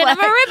red flags. I'm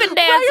a ribbon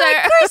dancer.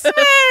 Like,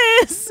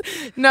 Christmas.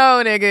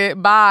 No,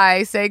 nigga.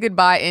 Bye. Say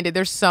goodbye. End it.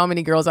 There's so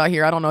many girls out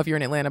here. I don't know if you're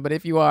in Atlanta, but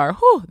if you are,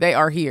 they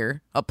are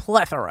here. A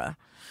plethora.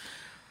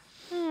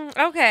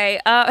 Okay,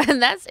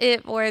 and that's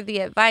it for the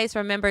advice.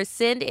 Remember,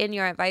 send in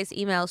your advice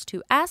emails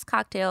to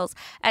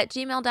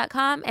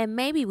askcocktails@gmail.com, and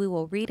maybe we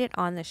will read it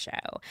on the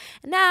show.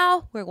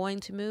 Now, we're going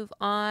to move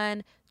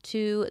on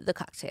to the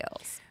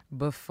cocktails.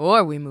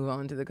 Before we move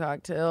on to the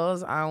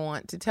cocktails, I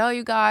want to tell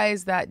you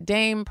guys that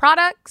Dame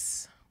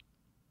Products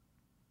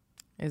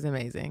is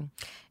amazing.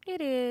 It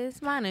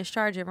is. Mine is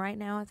charging right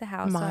now at the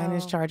house. Mine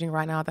is charging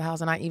right now at the house,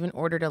 and I even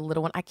ordered a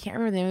little one. I can't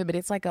remember the name of it, but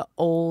it's like an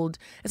old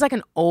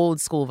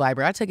school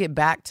vibrator. I took it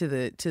back to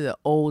the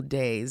old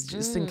days,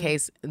 just in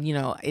case,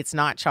 it's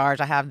not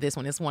charged. I have this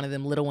one. It's one of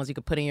them little ones you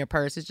could put in your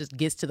purse. It just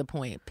gets to the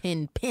point.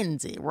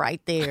 Pins it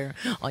right there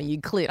on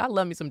your clit. I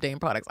love me some Dame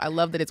Products. I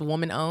love that it's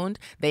woman owned.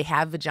 They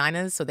have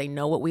vaginas, so they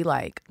know what we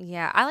like.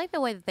 Yeah, I like the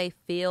way that they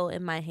feel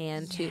in my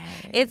hand too.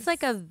 It's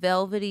like a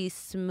velvety,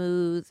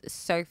 smooth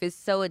surface,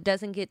 so it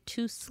doesn't get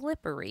too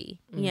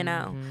slippery,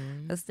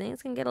 because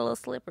things can get a little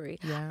slippery.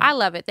 Yeah. I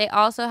love it. They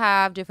also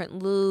have different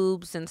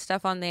lubes and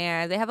stuff on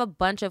there. They have a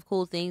bunch of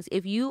cool things.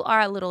 If you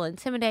are a little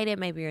intimidated,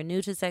 maybe you're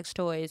new to sex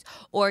toys,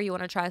 or you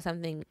want to try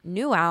something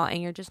new out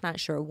and you're just not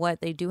sure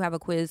what, they do have a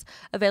quiz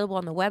available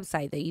on the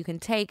website that you can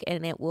take,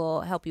 and it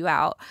will help you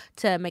out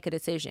to make a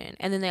decision.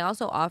 And then they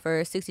also offer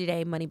a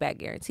 60-day money-back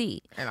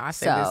guarantee. And I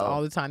say this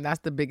all the time.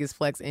 That's the biggest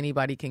flex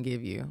anybody can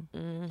give you.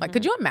 Mm-hmm. Like,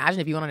 could you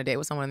imagine if you went on a date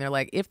with someone and they're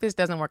like, if this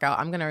doesn't work out,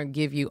 I'm going to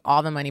give you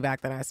all the money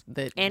back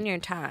and your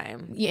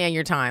time. Yeah, and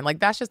your time. Like,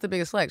 that's just the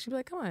biggest flex. You'd be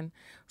like, come on.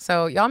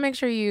 So y'all make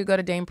sure you go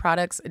to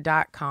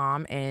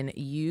dameproducts.com and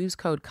use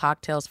code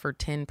cocktails for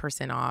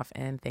 10% off,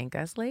 and thank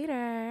us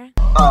later. If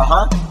I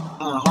want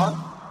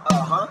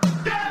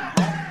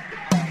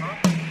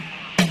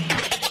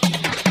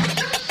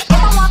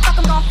fuck,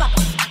 I'm gon' fuck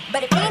 'em.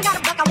 But if he ain't got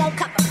a buck, I won't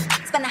cuff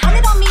 'em. Spend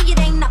 100 on me, it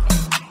ain't nothing.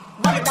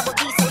 Run a double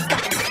D, so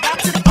stuffin'. Back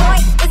to the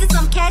point. Is there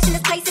some cash in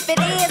this place? If it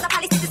is, I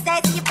probably see the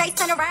stats in your face,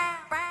 turn around.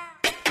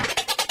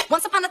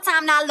 Once upon a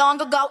time, not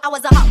long ago, I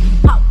was a hoe.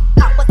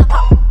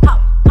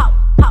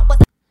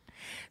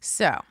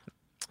 So,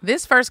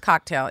 this first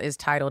cocktail is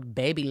titled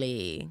Baby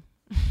Leg.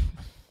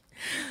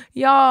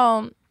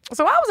 Y'all,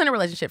 so I was in a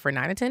relationship for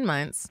 9 to 10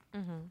 months.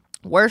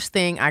 Mm-hmm. Worst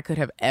thing I could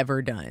have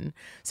ever done.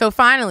 So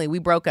finally, we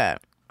broke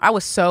up. I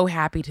was so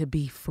happy to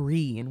be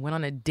free and went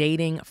on a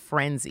dating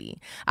frenzy.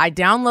 I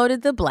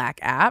downloaded the Black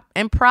app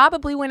and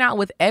probably went out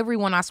with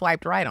everyone I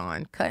swiped right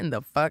on, cutting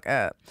the fuck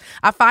up.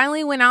 I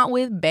finally went out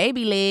with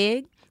Baby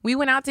Leg. We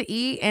went out to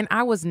eat, and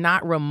I was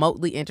not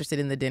remotely interested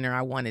in the dinner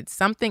I wanted.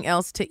 Something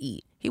else to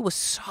eat. He was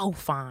so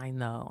fine,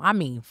 though. I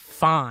mean,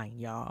 fine,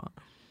 y'all.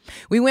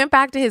 We went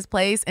back to his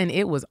place, and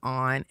it was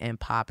on and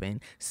popping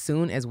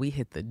soon as we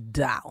hit the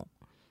dial.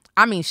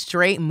 I mean,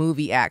 straight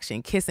movie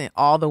action, kissing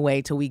all the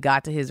way till we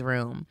got to his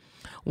room.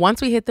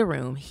 Once we hit the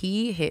room,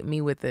 he hit me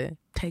with the,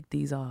 take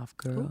these off,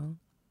 girl. Ooh.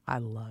 I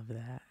love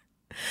that.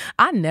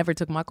 I never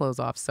took my clothes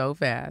off so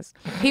fast.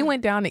 He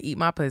went down to eat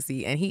my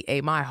pussy, and he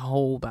ate my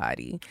whole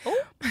body.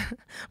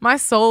 My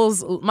soul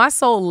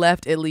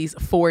left at least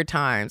 4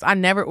 times. I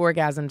never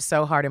orgasmed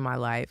so hard in my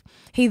life.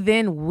 He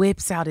then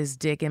whips out his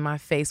dick, and my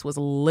face was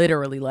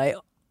literally like,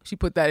 she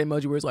put that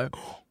emoji where it's like,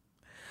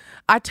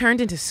 I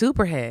turned into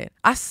Superhead.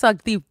 I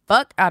sucked the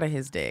fuck out of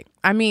his dick.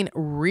 I mean,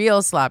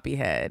 real sloppy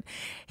head.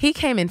 He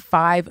came in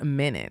 5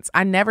 minutes.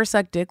 I never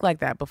sucked dick like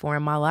that before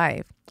in my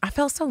life. I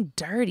felt so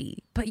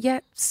dirty, but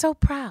yet so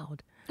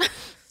proud.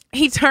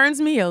 He turns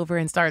me over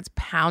and starts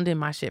pounding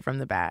my shit from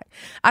the back.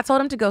 I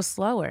told him to go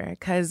slower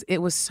because it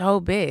was so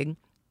big.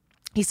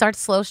 He starts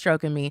slow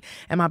stroking me,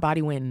 and my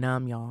body went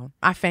numb, y'all.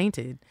 I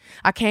fainted.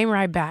 I came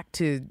right back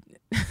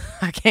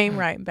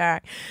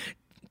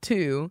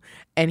Ep.2,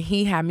 and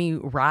he had me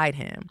ride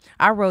him.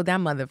 I rode that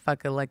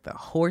motherfucker like the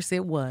horse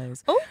it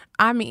was. Ooh.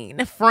 I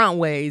mean, front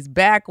ways,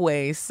 back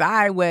ways,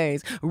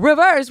 sideways,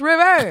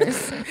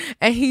 reverse.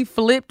 And he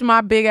flipped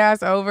my big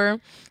ass over,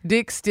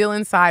 dick still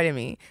inside of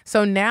me.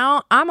 So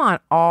now I'm on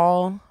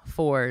all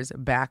fours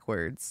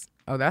backwards.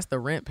 Oh, that's the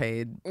rent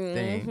paid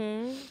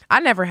thing. I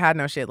never had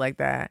no shit like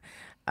that.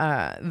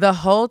 The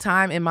whole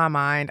time in my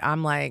mind,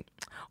 I'm like,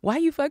 why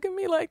you fucking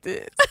me like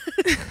this?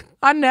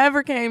 I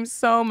never came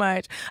so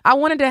much. I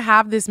wanted to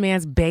have this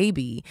man's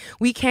baby.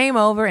 We came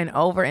over and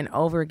over and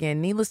over again.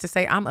 Needless to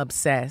say, I'm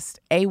obsessed.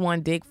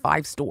 A1 dick,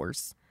 5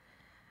 stores.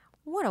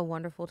 What a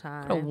wonderful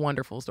time. What a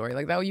wonderful story.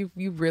 Like that, you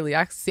really,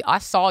 I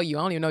saw you.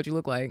 I don't even know what you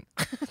look like.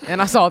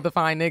 And I saw the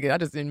fine nigga. I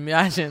just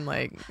imagine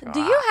like. Do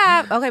you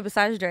have, okay,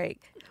 besides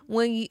Drake,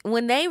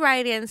 when they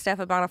write in stuff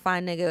about a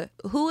fine nigga,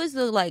 who is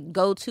the like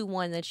go-to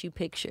one that you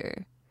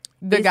picture?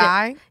 The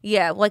guy?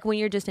 Yeah, like when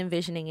you're just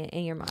envisioning it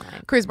in your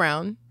mind. Chris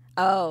Brown.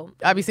 Oh.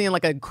 I be seeing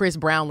like a Chris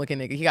Brown looking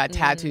nigga. He got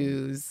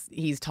tattoos.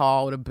 He's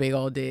tall with a big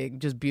old dick,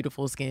 just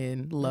beautiful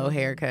skin, low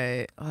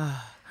haircut.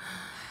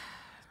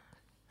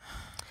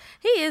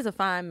 He is a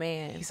fine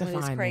man. He's a with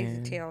his fine crazy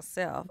man. tail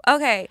self.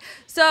 Okay,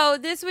 so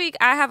this week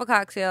I have a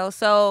cocktail.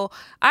 So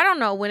I don't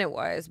know when it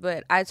was,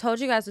 but I told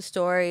you guys a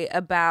story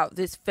about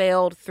this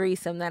failed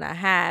threesome that I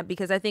had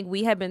because I think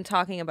we had been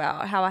talking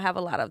about how I have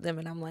a lot of them,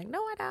 and I'm like, no,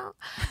 I don't.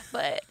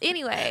 But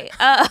anyway,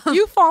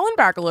 you've fallen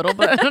back a little,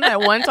 but at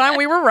one time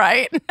we were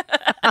right.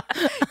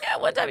 Yeah,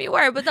 one time you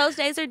were, but those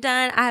days are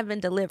done. I have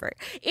been delivered.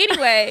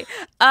 Anyway,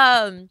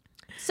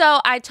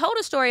 so I told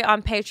a story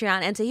on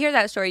Patreon, and to hear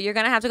that story, you're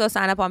going to have to go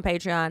sign up on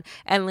Patreon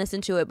and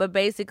listen to it. But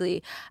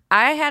basically,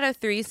 I had a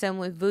threesome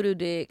with Voodoo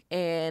Dick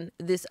and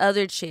this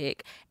other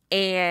chick,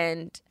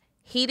 and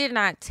he did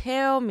not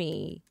tell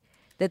me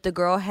that the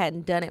girl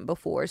hadn't done it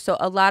before. So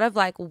a lot of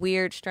like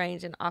weird,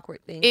 strange, and awkward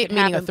things. It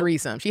meaning a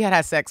threesome. She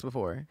had sex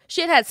before.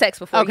 She had sex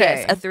before,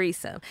 okay. Yes, a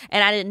threesome.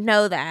 And I didn't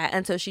know that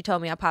until she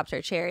told me. I popped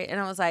her cherry.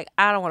 And I was like,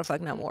 I don't want to fuck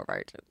no more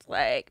virgins.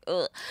 Like,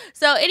 ugh.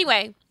 So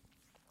anyway...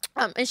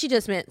 and she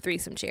just meant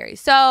threesome cherry.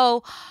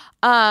 So,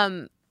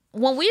 when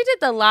we did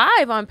the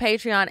live on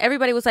Patreon,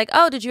 everybody was like,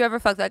 oh, did you ever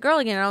fuck that girl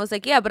again? And I was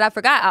like, yeah, but I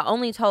forgot. I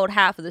only told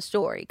half of the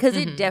story because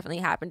it definitely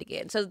happened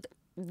again. So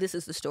this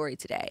is the story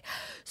today.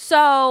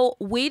 So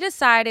we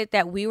decided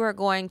that we were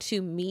going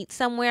to meet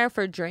somewhere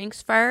for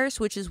drinks first,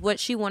 which is what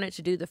she wanted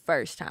to do the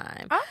first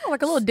time. Oh,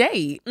 like a little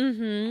date.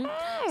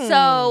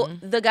 So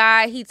the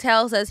guy, he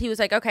tells us, he was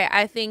like, okay,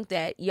 I think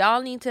that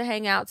y'all need to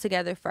hang out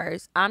together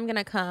first. I'm going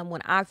to come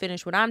when I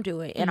finish what I'm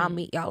doing and I'll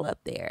meet y'all up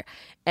there.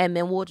 And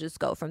then we'll just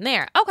go from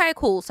there. Okay,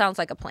 cool. Sounds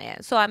like a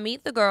plan. So I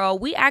meet the girl.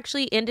 We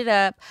actually ended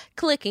up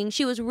clicking.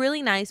 She was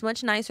really nice,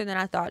 much nicer than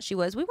I thought she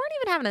was. We weren't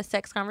even having a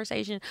sex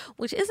conversation,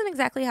 which isn't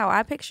exactly how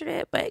I pictured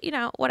it, but you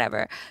know,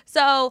 whatever.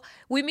 So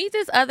we meet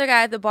this other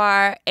guy at the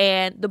bar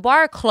and the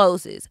bar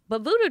closes,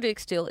 but Voodoo Dick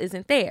still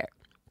isn't there.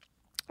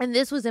 And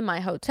this was in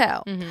my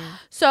hotel.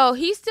 So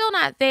he's still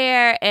not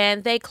there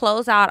and they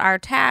close out our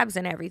tabs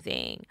and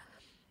everything.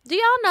 Do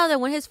y'all know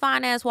that when his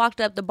fine ass walked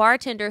up, the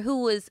bartender,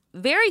 who was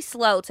very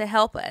slow to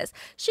help us,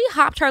 she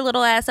hopped her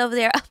little ass over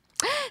there.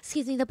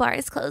 Excuse me, the bar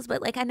is closed,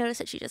 but like I noticed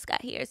that she just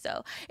got here,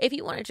 so if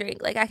you want a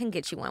drink, like I can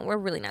get you one. We're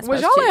really not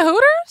supposed to. Was y'all at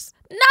Hooters?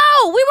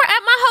 No, we were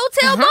at my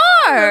hotel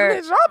bar.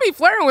 Y'all be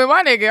flirting with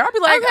my nigga. I'll be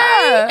like,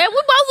 okay. And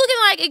we're both looking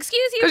like,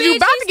 excuse you, because you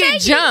about to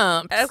get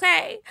jumped.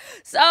 Okay,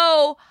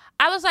 so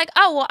I was like,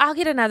 oh well, I'll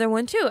get another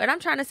one too, and I'm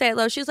trying to say it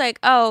low. She was like,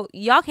 oh,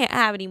 y'all can't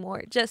have any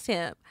more, just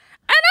him.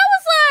 And I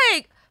was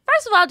like,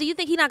 first of all, do you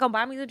think he's not gonna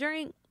buy me the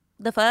drink?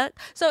 The fuck?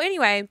 So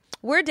anyway,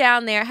 we're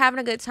down there having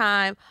a good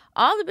time.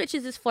 All the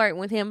bitches is flirting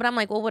with him, but I'm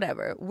like, well,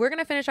 whatever. We're going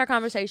to finish our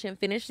conversation,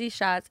 finish these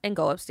shots, and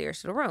go upstairs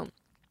to the room.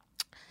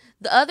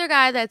 The other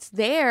guy that's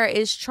there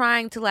is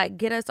trying to like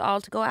get us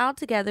all to go out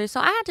together. So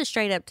I had to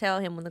straight up tell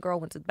him when the girl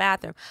went to the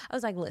bathroom, I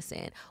was like,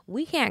 listen,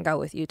 we can't go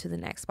with you to the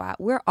next spot.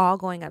 We're all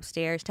going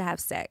upstairs to have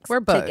sex.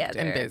 We're booked together.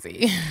 and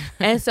busy.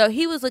 And so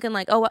he was looking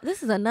like, oh,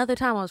 this is another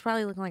time I was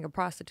probably looking like a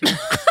prostitute.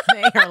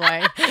 They are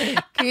like,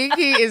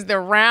 Kiki is the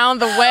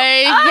round the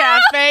way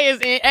cafe is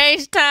in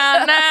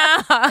H-Town now.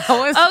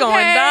 What's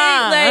going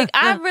on? Like,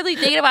 I'm really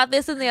thinking about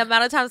this and the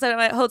amount of times I'm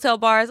at hotel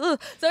bars. Ugh.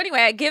 So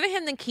anyway, I given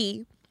him the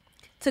key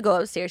to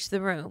go upstairs to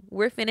the room.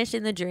 We're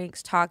finishing the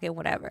drinks, talking,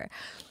 whatever.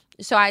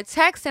 So I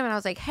text him and I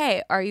was like,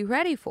 hey, are you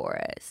ready for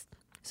us?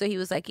 So he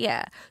was like,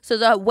 yeah. So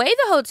the way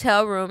the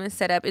hotel room is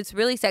set up, it's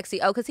really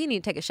sexy. Oh, because he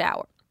needed to take a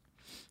shower.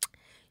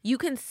 You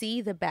can see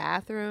the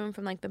bathroom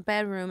from like the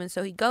bedroom. And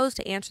so he goes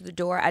to answer the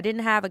door. I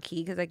didn't have a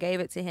key because I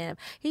gave it to him.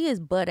 He is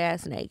butt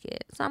ass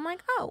naked. So I'm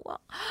like, oh, well,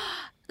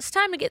 it's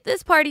time to get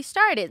this party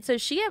started. So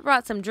she had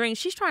brought some drinks.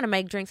 She's trying to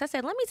make drinks. I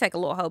said, let me take a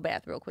little hoe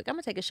bath real quick. I'm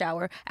going to take a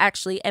shower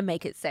actually and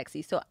make it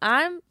sexy. So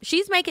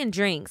she's making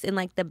drinks in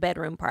like the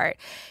bedroom part.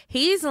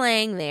 He's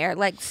laying there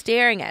like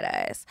staring at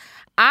us.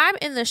 I'm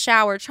in the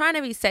shower trying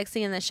to be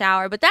sexy in the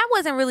shower, but that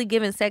wasn't really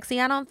giving sexy,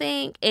 I don't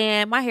think.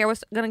 And my hair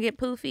was going to get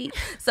poofy.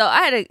 So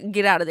I had to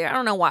get out of there. I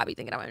don't know why I be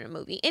thinking I'm in a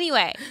movie.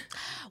 Anyway,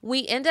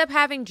 We end up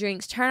having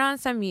drinks, turn on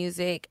some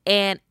music,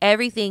 and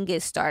everything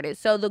gets started.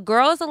 So the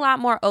girl is a lot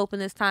more open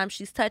this time.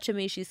 She's touching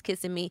me. She's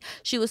kissing me.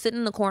 She was sitting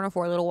in the corner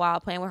for a little while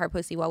playing with her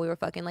pussy while we were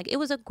fucking. Like, it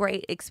was a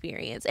great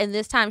experience. And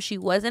this time she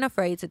wasn't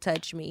afraid to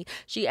touch me.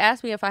 She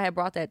asked me if I had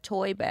brought that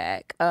toy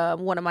back,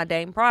 one of my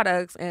Dame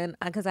products, and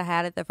because I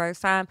had it the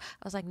first time,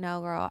 I was like,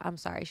 no, girl, I'm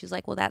sorry. She's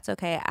like, well, that's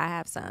okay. I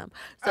have some.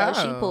 So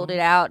she pulled it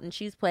out, and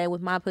she's playing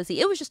with my pussy.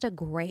 It was just a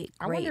great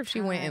I wonder if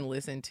she went and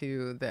listened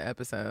to the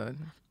episode.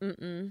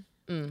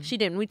 She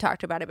didn't. We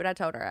talked about it, but I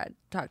told her I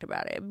talked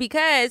about it.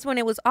 Because when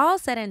it was all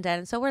said and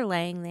done, so we're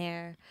laying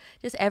there,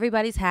 just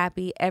everybody's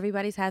happy.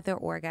 Everybody's had their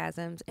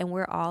orgasms, and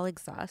we're all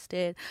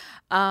exhausted.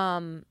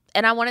 And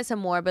I wanted some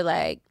more, but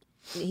like,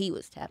 he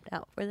was tapped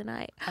out for the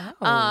night.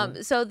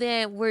 So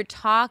then we're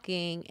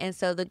talking, and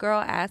so the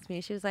girl asked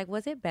me, she was like,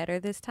 was it better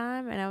this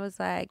time? And I was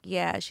like,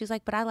 yeah. She's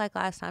like, but I like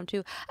last time too. I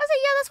was like,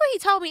 yeah, that's what he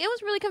told me. It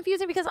was really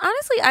confusing because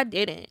honestly, I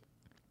didn't.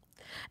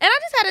 And I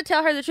just had to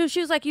tell her the truth.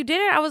 She was like, you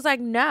didn't? I was like,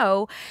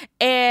 no.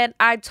 And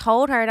I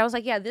told her, and I was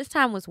like, yeah, this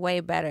time was way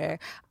better.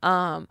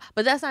 But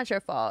that's not your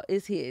fault.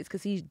 It's his,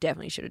 because he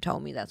definitely should have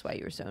told me that's why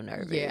you were so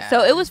nervous. Yeah.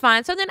 So it was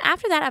fine. So then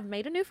after that, I've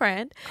made a new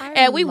friend.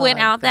 And we went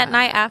out that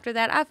night after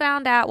that. I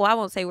found out, well, I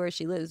won't say where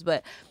she lives,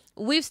 but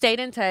we've stayed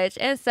in touch.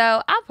 And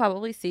so I'll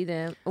probably see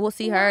them. We'll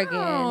see her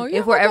again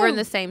if we're ever in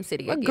the same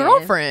city again. A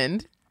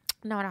girlfriend?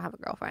 No, I don't have a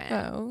girlfriend.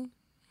 Oh.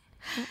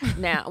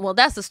 Now, well,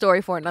 that's the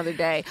story for another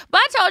day. But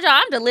I told y'all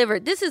I'm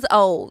delivered. This is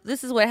old.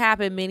 This is what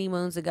happened many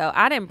moons ago.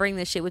 I didn't bring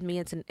this shit with me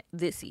into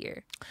this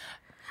year.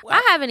 Well,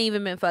 I haven't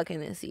even been fucking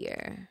this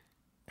year.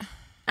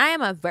 I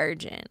am a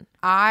virgin.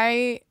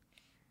 It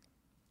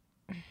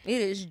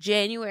is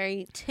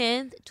January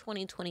 10th,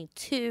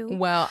 2022.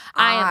 Well,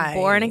 I am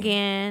born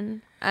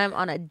again. I'm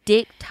on a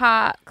dick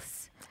tox.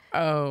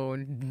 Oh,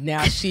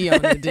 now she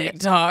on the dick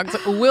talks.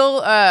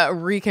 We'll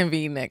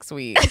reconvene next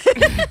week.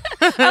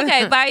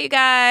 Okay, bye, you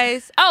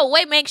guys. Oh,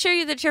 wait, make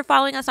sure that you're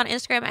following us on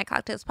Instagram at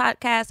Cocktails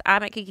Podcast.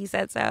 I'm at Kiki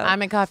Said So.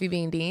 I'm at Coffee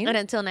Bean Dean. And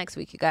until next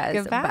week, you guys.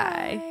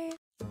 Goodbye.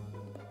 Bye.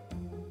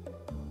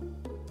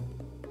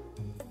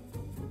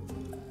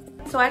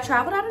 So I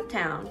traveled out of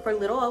town for a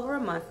little over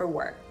a month for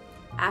work.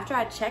 After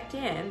I checked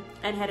in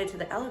and headed to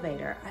the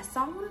elevator, I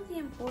saw one of the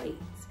employees,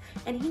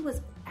 and he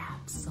was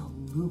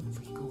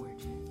absolutely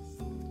gorgeous.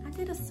 I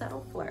did a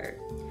subtle flirt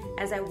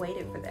as I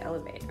waited for the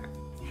elevator.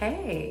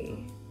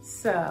 Hey,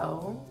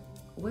 so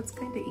what's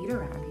good to eat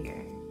around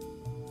here?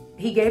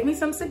 He gave me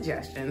some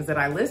suggestions that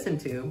I listened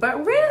to,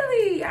 but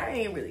really, I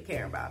ain't really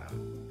care about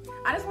them.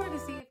 I just wanted to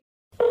see if...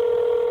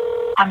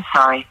 I'm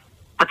sorry,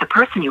 but the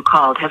person you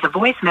called has a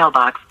voicemail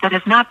box that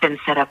has not been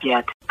set up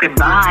yet.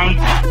 Goodbye.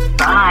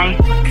 Bye.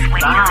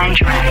 Bye.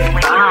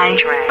 Bye.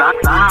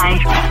 Bye.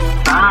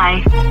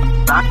 Bye.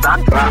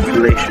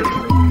 Population.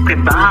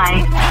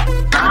 Goodbye.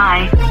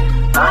 Bye.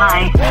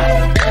 Bye.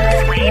 Bye.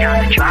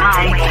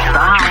 Bye.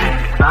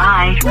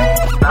 Bye.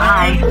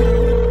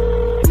 Bye.